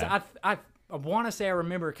about back because that. I want to say I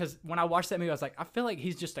remember because when I watched that movie, I was like, I feel like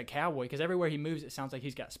he's just a cowboy because everywhere he moves, it sounds like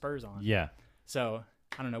he's got spurs on. Yeah. So,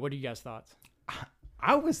 I don't know. What are you guys' thoughts?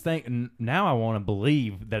 I was thinking. Now I want to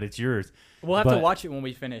believe that it's yours. We'll have to But- watch it when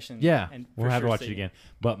we finish. And, Yeah, and we'll for have to sure watch see. it again.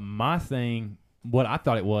 But my thing, what I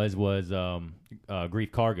thought it was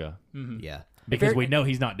Grief Karga, Yeah. because we know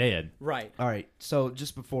he's not dead. Right. All right. So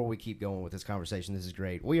just before we keep going with this conversation, this is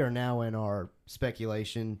great. We are now in our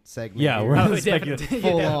speculation segment. Yeah, here. we're Oh, speculating. definitely.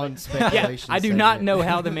 full on Yeah, speculation. I do not segment. know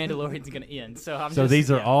how the Mandalorian's going to end. So I'm So just, these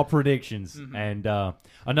are yeah. all predictions. And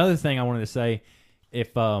another thing I wanted to say, if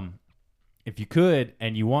you could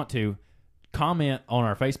and you want to, comment on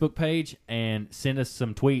our Facebook page and send us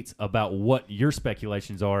some tweets about what your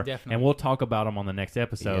speculations are, Definitely. and we'll talk about them on the next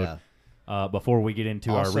episode before we get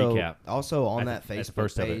into our recap. Also, on At that the Facebook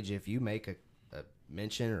first of it. page, if you make a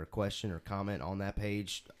mention or a question or comment on that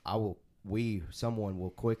page, someone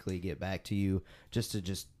will quickly get back to you just to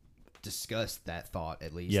discuss that thought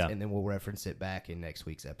at least, Yeah. and then we'll reference it back in next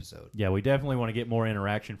week's episode. Yeah, we definitely want to get more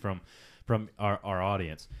interaction from our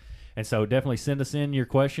audience. And so definitely send us in your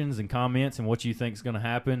questions and comments and what you think is going to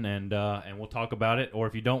happen, and we'll talk about it. Or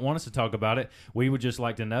if you don't want us to talk about it, we would just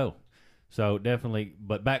like to know. So definitely,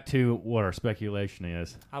 but back to what our speculation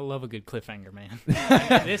is. I love a good cliffhanger, man.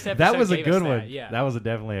 This episode That was a gave us good that, one. Yeah. That was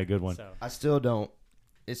definitely a good one. So, I still don't.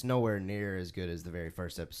 It's nowhere near as good as the very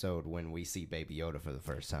first episode when we see Baby Yoda for the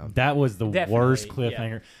first time. That was the Definitely, worst yeah.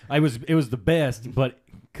 cliffhanger. It was the best, but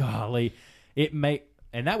golly,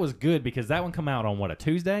 and that was good because that one come out on what, a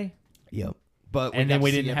Tuesday? Yep. But And then got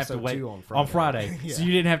we see didn't have to episode wait 2 on Friday. Yeah. So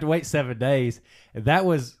you didn't have to wait 7 days. That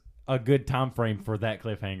was a good time frame for that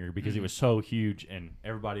cliffhanger because it was so huge and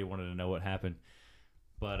everybody wanted to know what happened.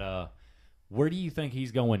 But where do you think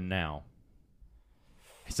he's going now?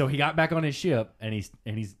 So he got back on his ship and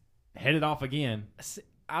he's headed off again.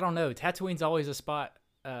 I don't know. Tatooine's always a spot,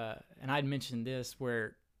 and I'd mentioned this,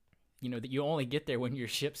 where that you only get there when your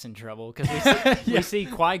ship's in trouble, because we see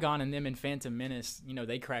Qui-Gon and them in Phantom Menace.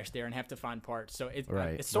 They crash there and have to find parts. So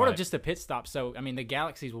it's sort of just a pit stop. So I mean, the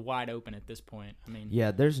galaxy's wide open at this point. I mean,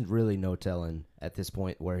 Yeah, there's really no telling at this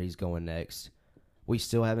point where he's going next. We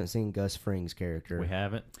still haven't seen Gus Fring's character. We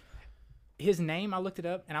haven't. his name, I looked it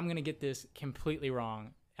up, and I'm gonna get this completely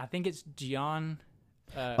wrong. I think it's Gian.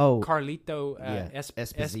 Carlito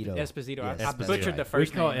Esposito. Esposito. Yes, I that's butchered right. the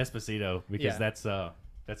first We call name. it Esposito because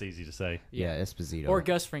that's easy to say. Yeah, Esposito. Or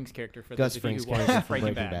Gus Fring's character for Gus those of you Fring's who watch character from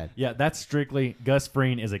Breaking Breaking Bad. Bad. Yeah, that's strictly Gus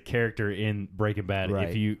Fring is a character in Breaking Bad. Right.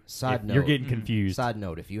 If you're note. getting confused, Side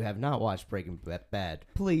note: if you have not watched Breaking Bad,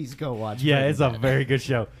 please go watch. yeah, Breaking it's a Bad. very good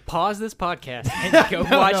show. Pause this podcast and go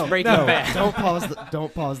watch Breaking Bad. Don't pause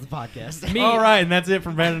the podcast. Me, All right, and that's it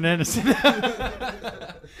from Brandon Anderson.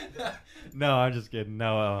 No, I'm just kidding.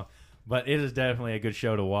 No, but it is definitely a good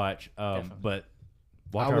show to watch. But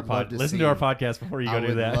watch I our would love to listen see- to our podcast before you I go do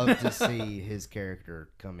would that. love to see his character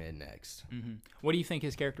come in next. What do you think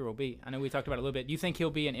his character will be? I know we talked about it a little bit. Do you think he'll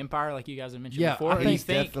be an Empire like you guys have mentioned Yeah, before? I Or do you He's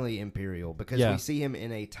think definitely Imperial because Yeah. we see him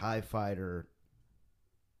in a TIE fighter.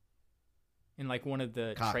 in like one of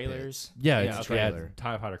the Cockpits. trailers? Yeah, Yeah, it's a trailer.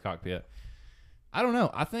 TIE Fighter cockpit. I don't know.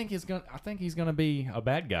 I think he's gonna be a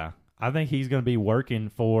bad guy. I think he's gonna be working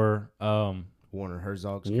for Warner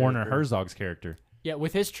Herzog's character. Yeah,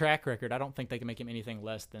 with his track record, I don't think they can make him anything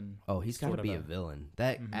less than. Oh, he's got sort to of be a- a villain.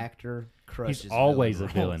 That actor crushes. He's always a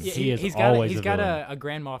roles. villain. Yeah, He is he's always got a villain. a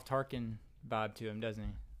Grand Moff Tarkin vibe to him, doesn't he?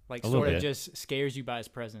 Like A little sort of bit. just scares you by his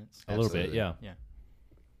presence. A little bit, Absolutely. yeah. Yeah.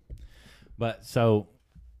 But so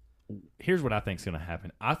here's what I think is going to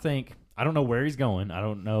happen. I don't know where he's going. I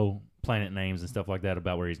don't know planet names and stuff like that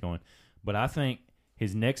about where he's going. But I think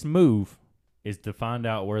his next move is to find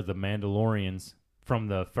out where the Mandalorians from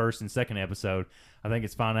the first and second episode, I think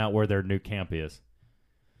it's find out where their new camp is.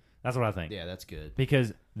 That's what I think. Yeah, that's good.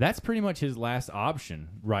 Because that's pretty much his last option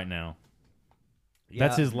right now. Yeah,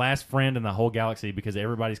 That's his last friend in the whole galaxy because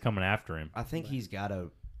everybody's coming after him. I think he's got to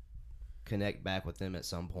connect back with them at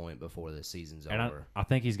some point before the season's And over. I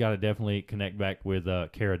think he's got to definitely connect back with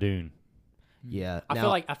Cara Dune. Yeah, I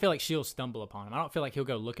feel like she'll stumble upon him. I don't feel like he'll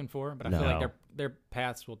go looking for him, but I feel No. like their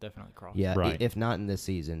paths will definitely cross. yeah. Right. If not in this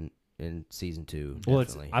season, in season 2, Well,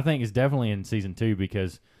 definitely. I think it's definitely in season 2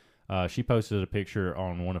 because she posted a picture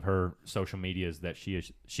on one of her social medias that she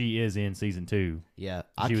is in season 2. yeah,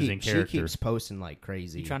 she was in she character. keeps posting like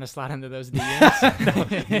crazy. You trying to slide into those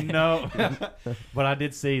DMs? No, but I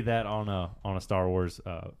did see that on a Star Wars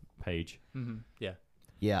page. Yeah.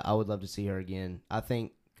 Yeah, I would love to see her again. I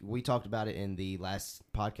think we talked about it in the last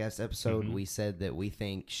podcast episode. Mm-hmm. We said that we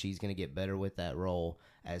think she's going to get better with that role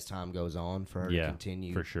as time goes on for her to Yeah,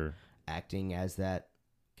 continue for sure. acting as that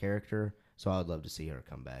character. So I would love to see her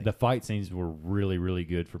come back. The fight scenes were really, really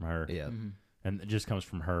good from her, yeah, and it just comes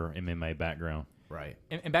from her MMA background. right.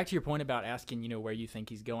 And back to your point about asking, where you think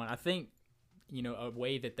he's going. I think, a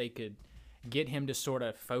way that they could get him to sort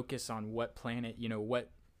of focus on what planet, what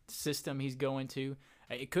system he's going to.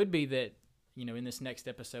 It could be that in this next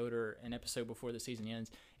episode or an episode before the season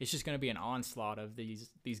ends, it's just going to be an onslaught of these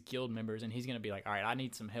guild members, and he's going to be like, all right, I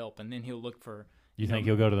need some help, and then he'll look for. You think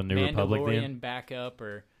he'll go to the New Republic then? Backup,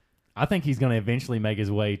 or I think he's going to eventually make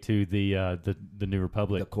his way to the New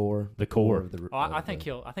Republic, the core of the. I think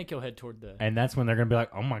he'll head toward the. And that's when they're going to be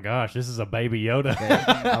like, oh my gosh, this is a baby Yoda.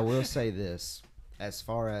 Okay, I will say this: as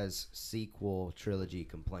far as sequel trilogy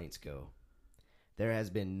complaints go, there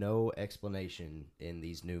has been no explanation in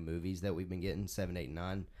these new movies that we've been getting, 7, 8, and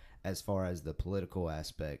 9, as far as the political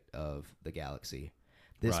aspect of the galaxy.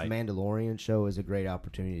 This Right. Mandalorian show is a great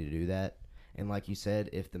opportunity to do that. And like you said,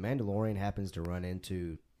 if the Mandalorian happens to run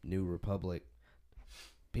into New Republic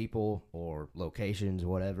people or locations,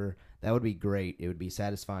 whatever, that would be great. It would be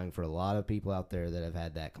satisfying for a lot of people out there that have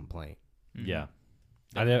had that complaint. Yeah,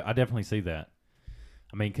 I definitely see that.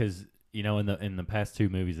 I mean, because in the past 2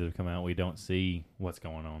 movies that have come out, we don't see what's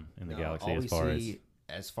going on in the galaxy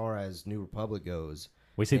as far as New Republic goes.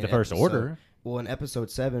 We see in the First Order. Well, in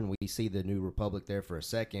Episode 7, we see the New Republic there for a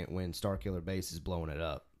second when Starkiller Base is blowing it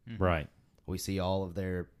up. Right. We see all of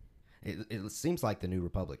their. It seems like the New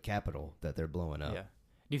Republic capital that they're blowing up. Yeah.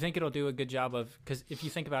 Do you think it'll do a good job of? Because if you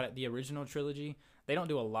think about it, the original trilogy, they don't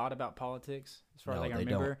do a lot about politics as far as I can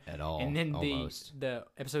remember at all. And then almost. the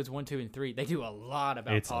episodes 1, 2, and 3, they do a lot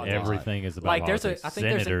about politics. Everything is about like politics. I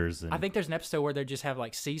Senators. think there's an episode where they just have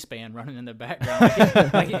like C-SPAN running in the background.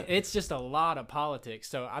 It's just a lot of politics.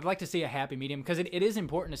 So I'd like to see a happy medium because it is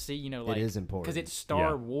important to see. It is important because it's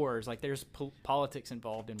Star Wars. Like there's politics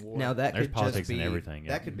involved in war. Now that there's could politics just be in everything.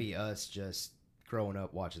 Yeah. That could be us just growing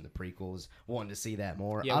up watching the prequels, wanting to see that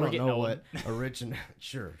more. Yeah, I we're don't getting know old. what original.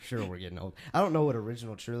 Sure, we're getting old. I don't know what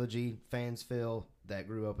original trilogy fans feel that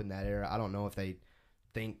grew up in that era. I don't know if they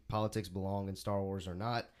think politics belong in Star Wars or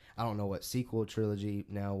not. I don't know what sequel trilogy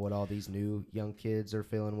now. What all these new young kids are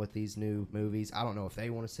feeling with these new movies. I don't know if they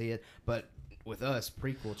want to see it, but with us,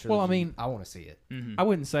 prequel trilogy. Well, I mean, I want to see it. Mm-hmm. I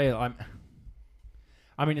wouldn't say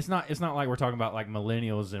I mean, it's not like we're talking about like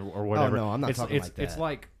millennials or whatever. Oh no, I'm not talking like that. It's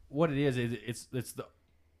like what it is. It's the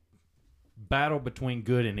battle between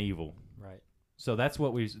good and evil. Right. So that's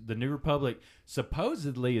what the New Republic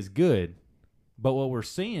supposedly is good, but what we're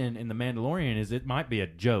seeing in the Mandalorian is it might be a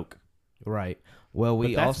joke. Right. Well,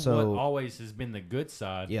 we but that's also what always has been the good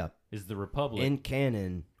side. Yeah. Is the Republic in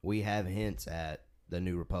canon? We have hints at the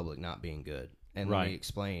New Republic not being good, and let me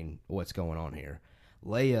explain what's going on here.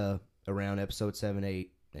 Leia, around Episode 7,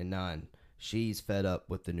 8, and 9, she's fed up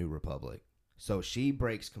with the New Republic. So she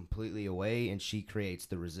breaks completely away and she creates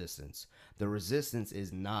the Resistance. The Resistance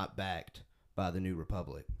is not backed by the New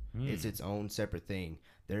Republic. It's its own separate thing.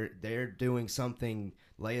 They're doing something.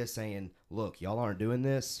 Leia's saying, look, y'all aren't doing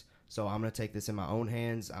this, so I'm going to take this in my own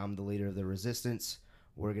hands. I'm the leader of the Resistance.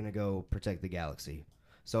 We're going to go protect the galaxy.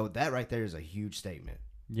 So that right there is a huge statement.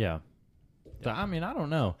 Yeah. So, I mean, I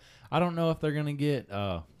don't know. I don't know if they're going to get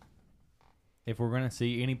if we're going to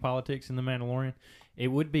see any politics in the Mandalorian. It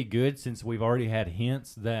would be good since we've already had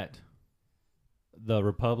hints that the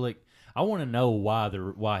Republic. I want to know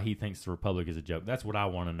why he thinks the Republic is a joke. That's what I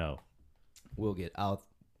want to know.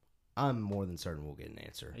 I'm more than certain we'll get an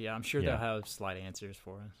answer. Yeah, I'm sure they'll have slight answers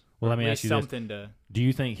for us. Well, let me ask you something this. to. Do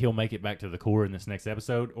you think he'll make it back to the core in this next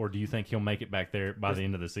episode, or do you think he'll make it back there by the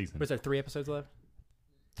end of the season? Was there 3 episodes left?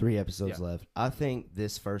 3 episodes left. I think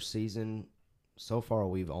this first season, so far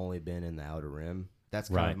we've only been in the Outer Rim. That's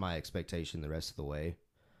kind of my expectation the rest of the way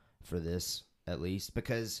for this, at least.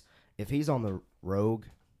 Because if he's on the rogue,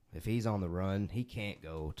 if he's on the run, he can't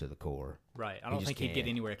go to the core. Right. I don't think he'd get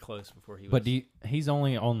anywhere close before he was. But he's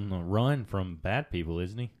only on the run from bad people,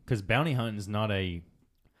 isn't he? Because bounty hunting's not a...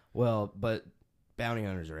 Well, but bounty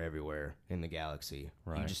hunters are everywhere in the galaxy.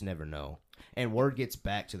 Right. You just never know. And word gets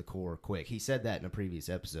back to the core quick. He said that in a previous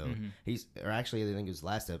episode. Mm-hmm. Actually, I think it was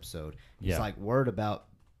last episode. He's like, word about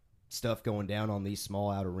stuff going down on these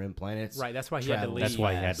small Outer Rim planets. Right, that's why he had to leave. That's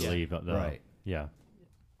why he had to leave. Right. Yeah.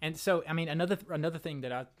 And so, I mean, another thing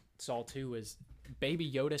that I saw too was Baby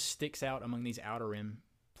Yoda sticks out among these Outer Rim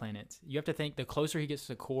planets. You have to think the closer he gets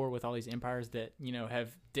to the core with all these empires that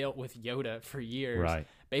have dealt with Yoda for years. Right.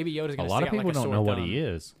 Baby Yoda's going to stick out like a sore thumb. A lot of people don't know what he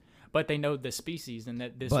is. But they know the species and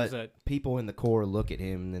that this was a... people in the core look at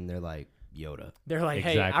him and they're like, Yoda. They're like,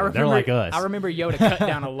 hey, exactly. They're like us. I remember Yoda cut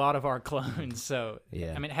down a lot of our clones. So,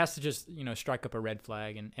 yeah. I mean, it has to just, strike up a red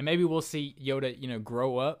flag. And maybe we'll see Yoda,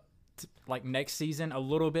 grow up like next season a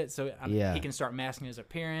little bit so he can start masking his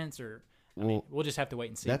appearance or... I mean, we'll just have to wait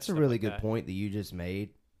and see. That's a really good point that you just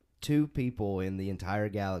made. 2 people in the entire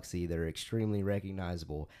galaxy that are extremely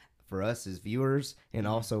recognizable for us as viewers and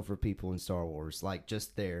also for people in Star Wars, like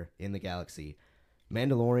just there in the galaxy.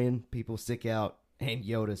 Mandalorian, people stick out and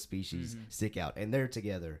Yoda species stick out, and they're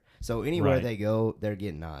together. So anywhere they go, they're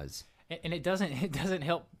getting eyes. And it doesn't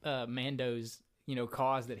help Mando's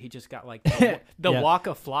cause that he just got like the Waka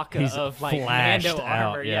Flocka of like Mando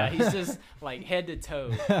armor. Out, yeah, he's just like head to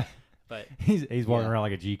toe. But he's walking around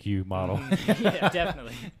like a GQ model. Yeah,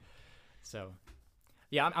 definitely. So,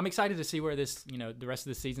 yeah, I'm excited to see where this, the rest of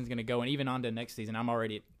the season's going to go, and even on to next season. I'm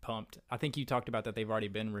already pumped. I think you talked about that they've already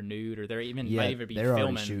been renewed, or might even be they're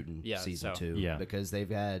filming. Already shooting season 2. Because they've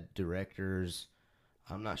had directors.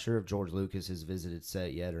 I'm not sure if George Lucas has visited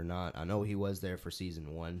set yet or not. I know he was there for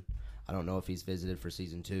season 1. I don't know if he's visited for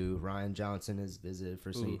season 2. Rian Johnson has visited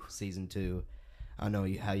for season 2. I know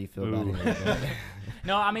how you feel about him.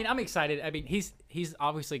 No, I mean, I'm excited. I mean, he's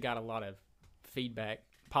obviously got a lot of feedback,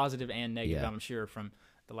 positive and negative, I'm sure, from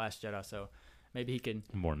The Last Jedi. So maybe he can...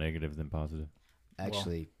 More negative than positive.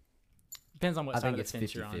 Actually... depends on what side of the it's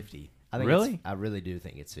fence you're on. 50-50. I really do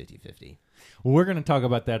think it's 50-50. Well, we're going to talk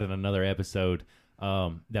about that in another episode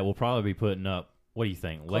that we'll probably be putting up. What do you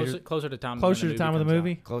think? Closer to time. Closer to time of the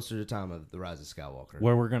movie. Closer to time of the Rise of Skywalker.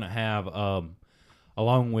 Where we're gonna have,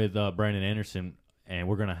 along with Brandon Anderson, and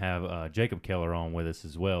we're gonna have Jacob Keller on with us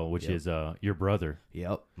as well, which is your brother.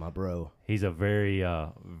 Yep, my bro. He's a very,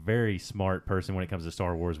 very smart person when it comes to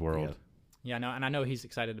Star Wars world. Yep. Yeah, I know he's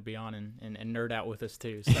excited to be on and nerd out with us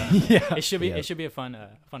too. So it should be a fun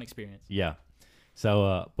experience. Yeah.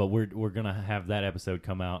 So, but we're gonna have that episode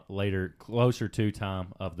come out later, closer to time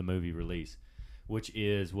of the movie release, which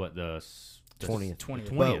is what the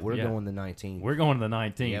 20th. But we're going the 19th. We're going to the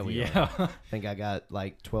 19th. Yeah, we are. I think I got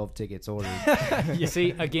like 12 tickets ordered. You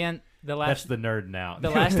see, again, that's the nerding out. The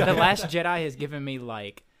last Jedi has given me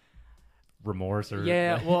like remorse or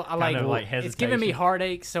I like hesitation. It's giving me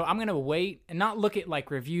heartache, so I'm gonna wait and not look at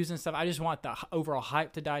like reviews and stuff. I just want the overall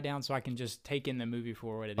hype to die down so I can just take in the movie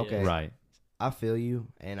for what it is. Okay, right. I feel you,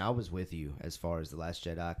 and I was with you as far as The Last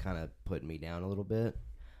Jedi kind of put me down a little bit.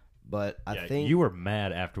 But I think you were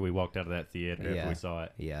mad after we walked out of that theater after we saw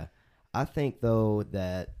it. Yeah. I think, though,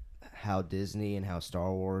 that how Disney and how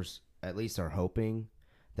Star Wars at least are hoping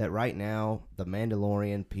that right now The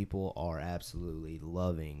Mandalorian people are absolutely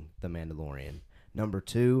loving The Mandalorian. Number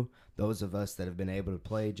 2, those of us that have been able to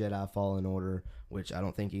play Jedi Fallen Order, which I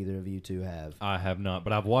don't think either of you two have. I have not,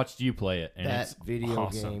 but I've watched you play it, and that it's video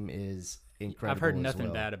awesome. game is incredible. I've heard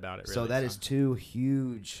nothing bad about it. Really, so that is 2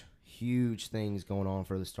 huge things going on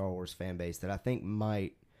for the Star Wars fan base that I think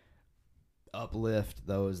might uplift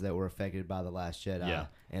those that were affected by The Last Jedi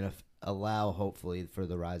and allow, hopefully, for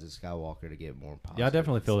The Rise of Skywalker to get more positive. Yeah, I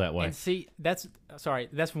definitely feel that way. And see, that's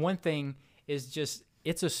one thing is just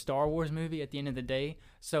it's a Star Wars movie at the end of the day,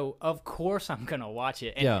 so of course I'm going to watch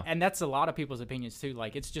it. And that's a lot of people's opinions too.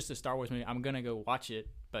 Like, it's just a Star Wars movie. I'm going to go watch it,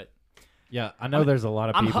 but... Yeah, I know there's a lot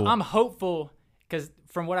of people... I'm hopeful... Because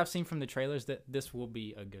from what I've seen from the trailers, that this will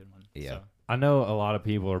be a good one. Yeah, so. I know a lot of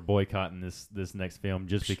people are boycotting this next film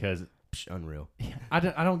just because unreal. I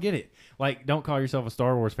don't get it. Like, don't call yourself a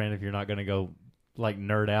Star Wars fan if you're not going to go like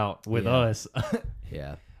nerd out with us.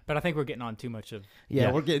 Yeah, but I think we're getting on too much of.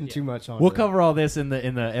 Yeah, we're getting too much on. We'll cover all this in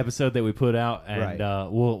the episode that we put out, and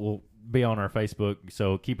we'll be on our Facebook.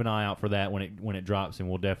 So keep an eye out for that when it drops, and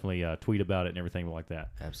we'll definitely tweet about it and everything like that.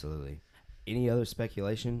 Absolutely. Any other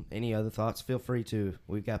speculation? Any other thoughts? Feel free to.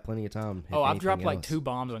 We've got plenty of time. I've dropped like 2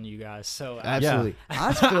 bombs on you guys. So absolutely. Yeah.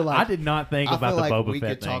 I feel like I did not think about the Boba Fett thing. We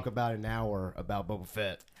could talk about an hour about Boba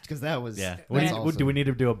Fett because that was awesome. Do we need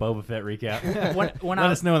to do a Boba Fett recap? Let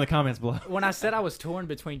us know in the comments below. When I said I was torn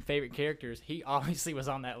between favorite characters, he obviously was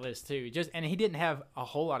on that list too. And he didn't have a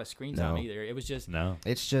whole lot of screen time either. It was just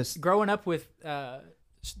It's just growing up with the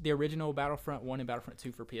original Battlefront 1 and Battlefront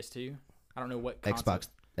 2 for PS2. I don't know what console.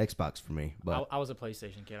 Xbox for me, but I was a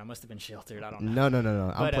PlayStation kid. I must have been sheltered. I don't know.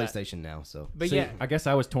 No. I'm PlayStation now, so. But I guess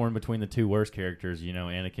I was torn between the 2 worst characters.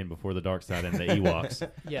 Anakin before the dark side and the Ewoks.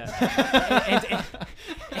 Yeah.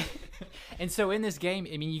 And so in this game,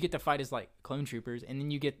 I mean, you get to fight as like clone troopers, and then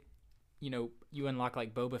you get, you unlock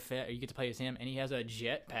like Boba Fett, or you get to play as him, and he has a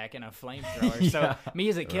jetpack and a flamethrower. So me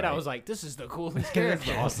as a kid, I was like, this is the coolest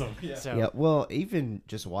character. Awesome. Yeah. So, well, even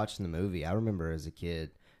just watching the movie, I remember as a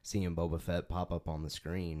kid seeing Boba Fett pop up on the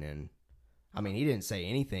screen, and I mean, he didn't say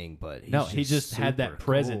anything, but he just had that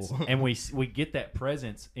presence, cool. And we get that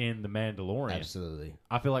presence in the Mandalorian. Absolutely,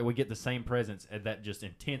 I feel like we get the same presence and that just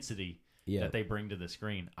intensity that they bring to the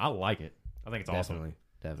screen. I like it. I think it's awesome.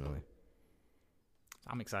 Definitely.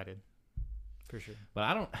 I'm excited, for sure. But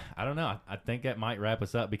I don't know. I think that might wrap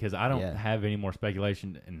us up because I don't have any more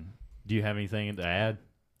speculation. And do you have anything to add?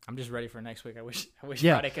 I'm just ready for next week. I wish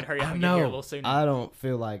Friday could hurry up and get here a little sooner. I don't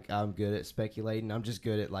feel like I'm good at speculating. I'm just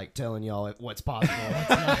good at like telling y'all what's possible.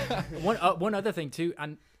 One other thing too,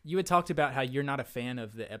 You had talked about how you're not a fan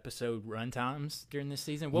of the episode runtimes during this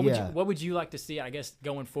season. What would you like to see, I guess,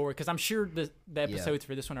 going forward? Because I'm sure the episodes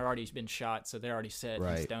for this one have already been shot, so they're already set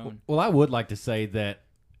in stone. Well, I would like to say that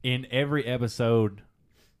in every episode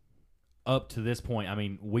up to this point, I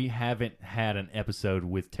mean, we haven't had an episode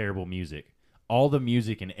with terrible music. All the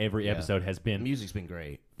music in every episode has been... Music's been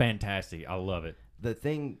great. Fantastic. I love it. The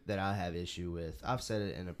thing that I have issue with, I've said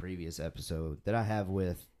it in a previous episode, that I have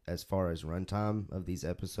with as far as runtime of these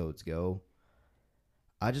episodes go,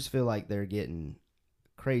 I just feel like they're getting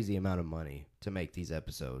crazy amount of money to make these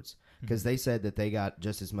episodes. Because they said that they got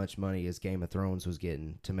just as much money as Game of Thrones was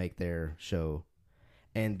getting to make their show.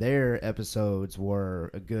 And their episodes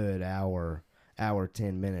were a good hour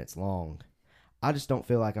 10 minutes long. I just don't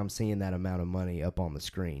feel like I'm seeing that amount of money up on the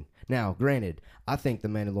screen. Now, granted, I think The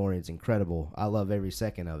Mandalorian's incredible. I love every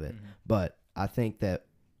second of it. But I think that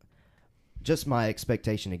just my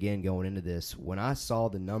expectation again going into this, when I saw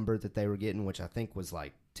the number that they were getting, which I think was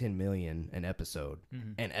like 10 million an episode.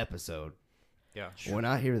 Yeah. Sure. When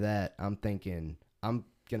I hear that, I'm thinking I'm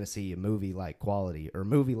going to see a movie like quality or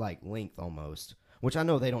movie like length almost, which I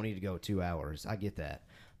know they don't need to go 2 hours. I get that.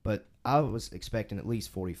 But I was expecting at least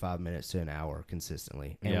 45 minutes to an hour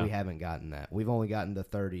consistently, and we haven't gotten that. We've only gotten the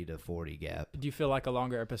 30 to 40 gap. Do you feel like a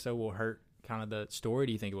longer episode will hurt kind of the story?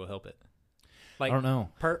 Do you think it will help it? Like, I don't know.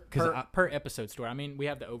 Per episode story. I mean, we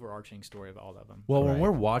have the overarching story of all of them. Well, when we're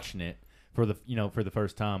watching it for the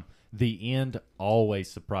first time, the end always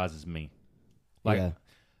surprises me. Like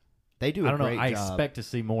they do. I expect to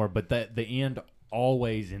see more, but the end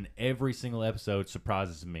always in every single episode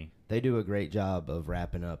surprises me. They do a great job of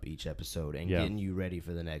wrapping up each episode and getting you ready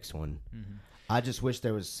for the next one. I just wish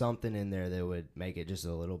there was something in there that would make it just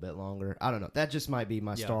a little bit longer. I don't know. That just might be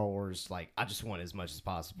my Star Wars. Like, I just want as much as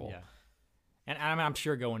possible. Yeah. And I'm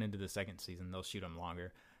sure going into the second season, they'll shoot them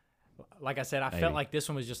longer. Like I said, I felt like this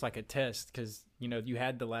one was just like a test because, you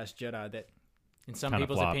had The Last Jedi that, in some Kinda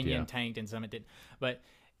people's flopped, opinion, tanked and some it didn't. But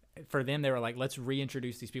for them, they were like, let's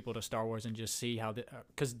reintroduce these people to Star Wars and just see how...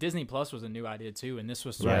 Because Disney Plus was a new idea, too, and this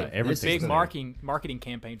was sort of a big marketing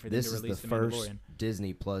campaign for them to release the Mandalorian. This is the first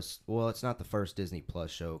Disney Plus... Well, it's not the first Disney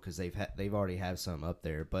Plus show because they've already have some up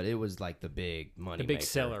there, but it was like the big money The big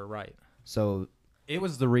seller, right. So... It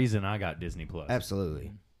was the reason I got Disney Plus.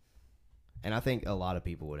 Absolutely. And I think a lot of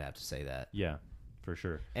people would have to say that. Yeah, for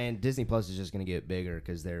sure. And Disney Plus is just going to get bigger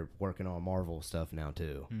because they're working on Marvel stuff now,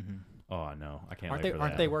 too. Oh, I know. I can't wait for that.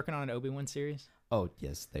 Aren't they working on an Obi-Wan series? Oh,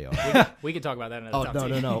 yes, they are. We could talk about that another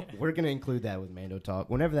time. No. We're going to include that with Mando Talk.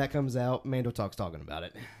 Whenever that comes out, Mando Talk's talking about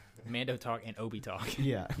it. Mando Talk and Obi Talk.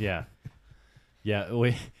 Yeah. Yeah.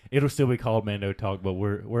 It'll still be called Mando Talk, but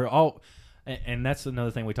we're all... And that's another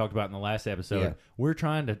thing we talked about in the last episode. Yeah. We're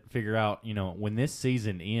trying to figure out, when this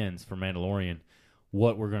season ends for Mandalorian,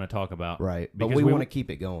 what we're going to talk about. Right. But we want to keep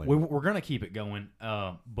it going. We're going to keep it going.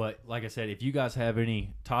 But like I said, if you guys have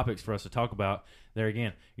any topics for us to talk about, there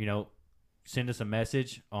again, send us a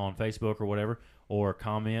message on Facebook or whatever, or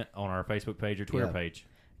comment on our Facebook page or Twitter page.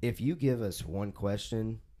 If you give us one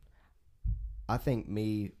question, I think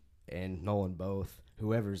me and Nolan both,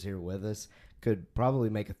 whoever's here with us, could probably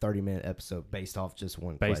make a 30-minute episode based off just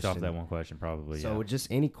one question. Based off that one question, probably, So just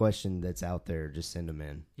any question that's out there, just send them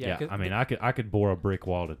in. Yeah, I mean, I could bore a brick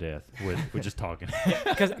wall to death with just talking.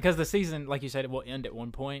 Because the season, like you said, it will end at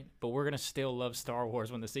one point, but we're going to still love Star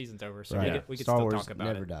Wars when the season's over, so we could still talk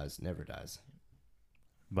about it. Never dies.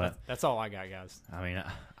 But that's all I got, guys. I mean,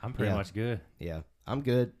 I'm pretty much good. Yeah, I'm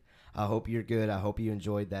good. I hope you're good. I hope you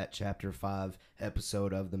enjoyed that Chapter 5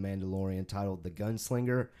 episode of The Mandalorian titled The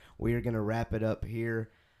Gunslinger. We are going to wrap it up here.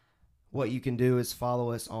 What you can do is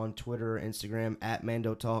follow us on Twitter or Instagram at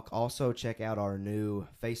Mando Talk. Also, check out our new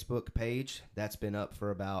Facebook page. That's been up for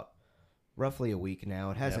about roughly a week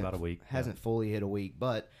now. It hasn't about a week. Hasn't fully hit a week,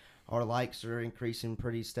 but our likes are increasing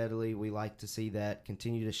pretty steadily. We like to see that.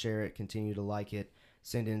 Continue to share it. Continue to like it.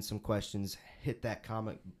 Send in some questions. Hit that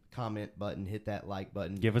comment button. Hit that like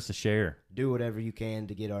button. Give us a share. Do whatever you can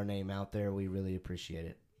to get our name out there. We really appreciate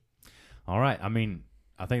it. All right. I mean,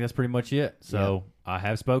 I think that's pretty much it. So I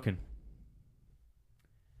have spoken.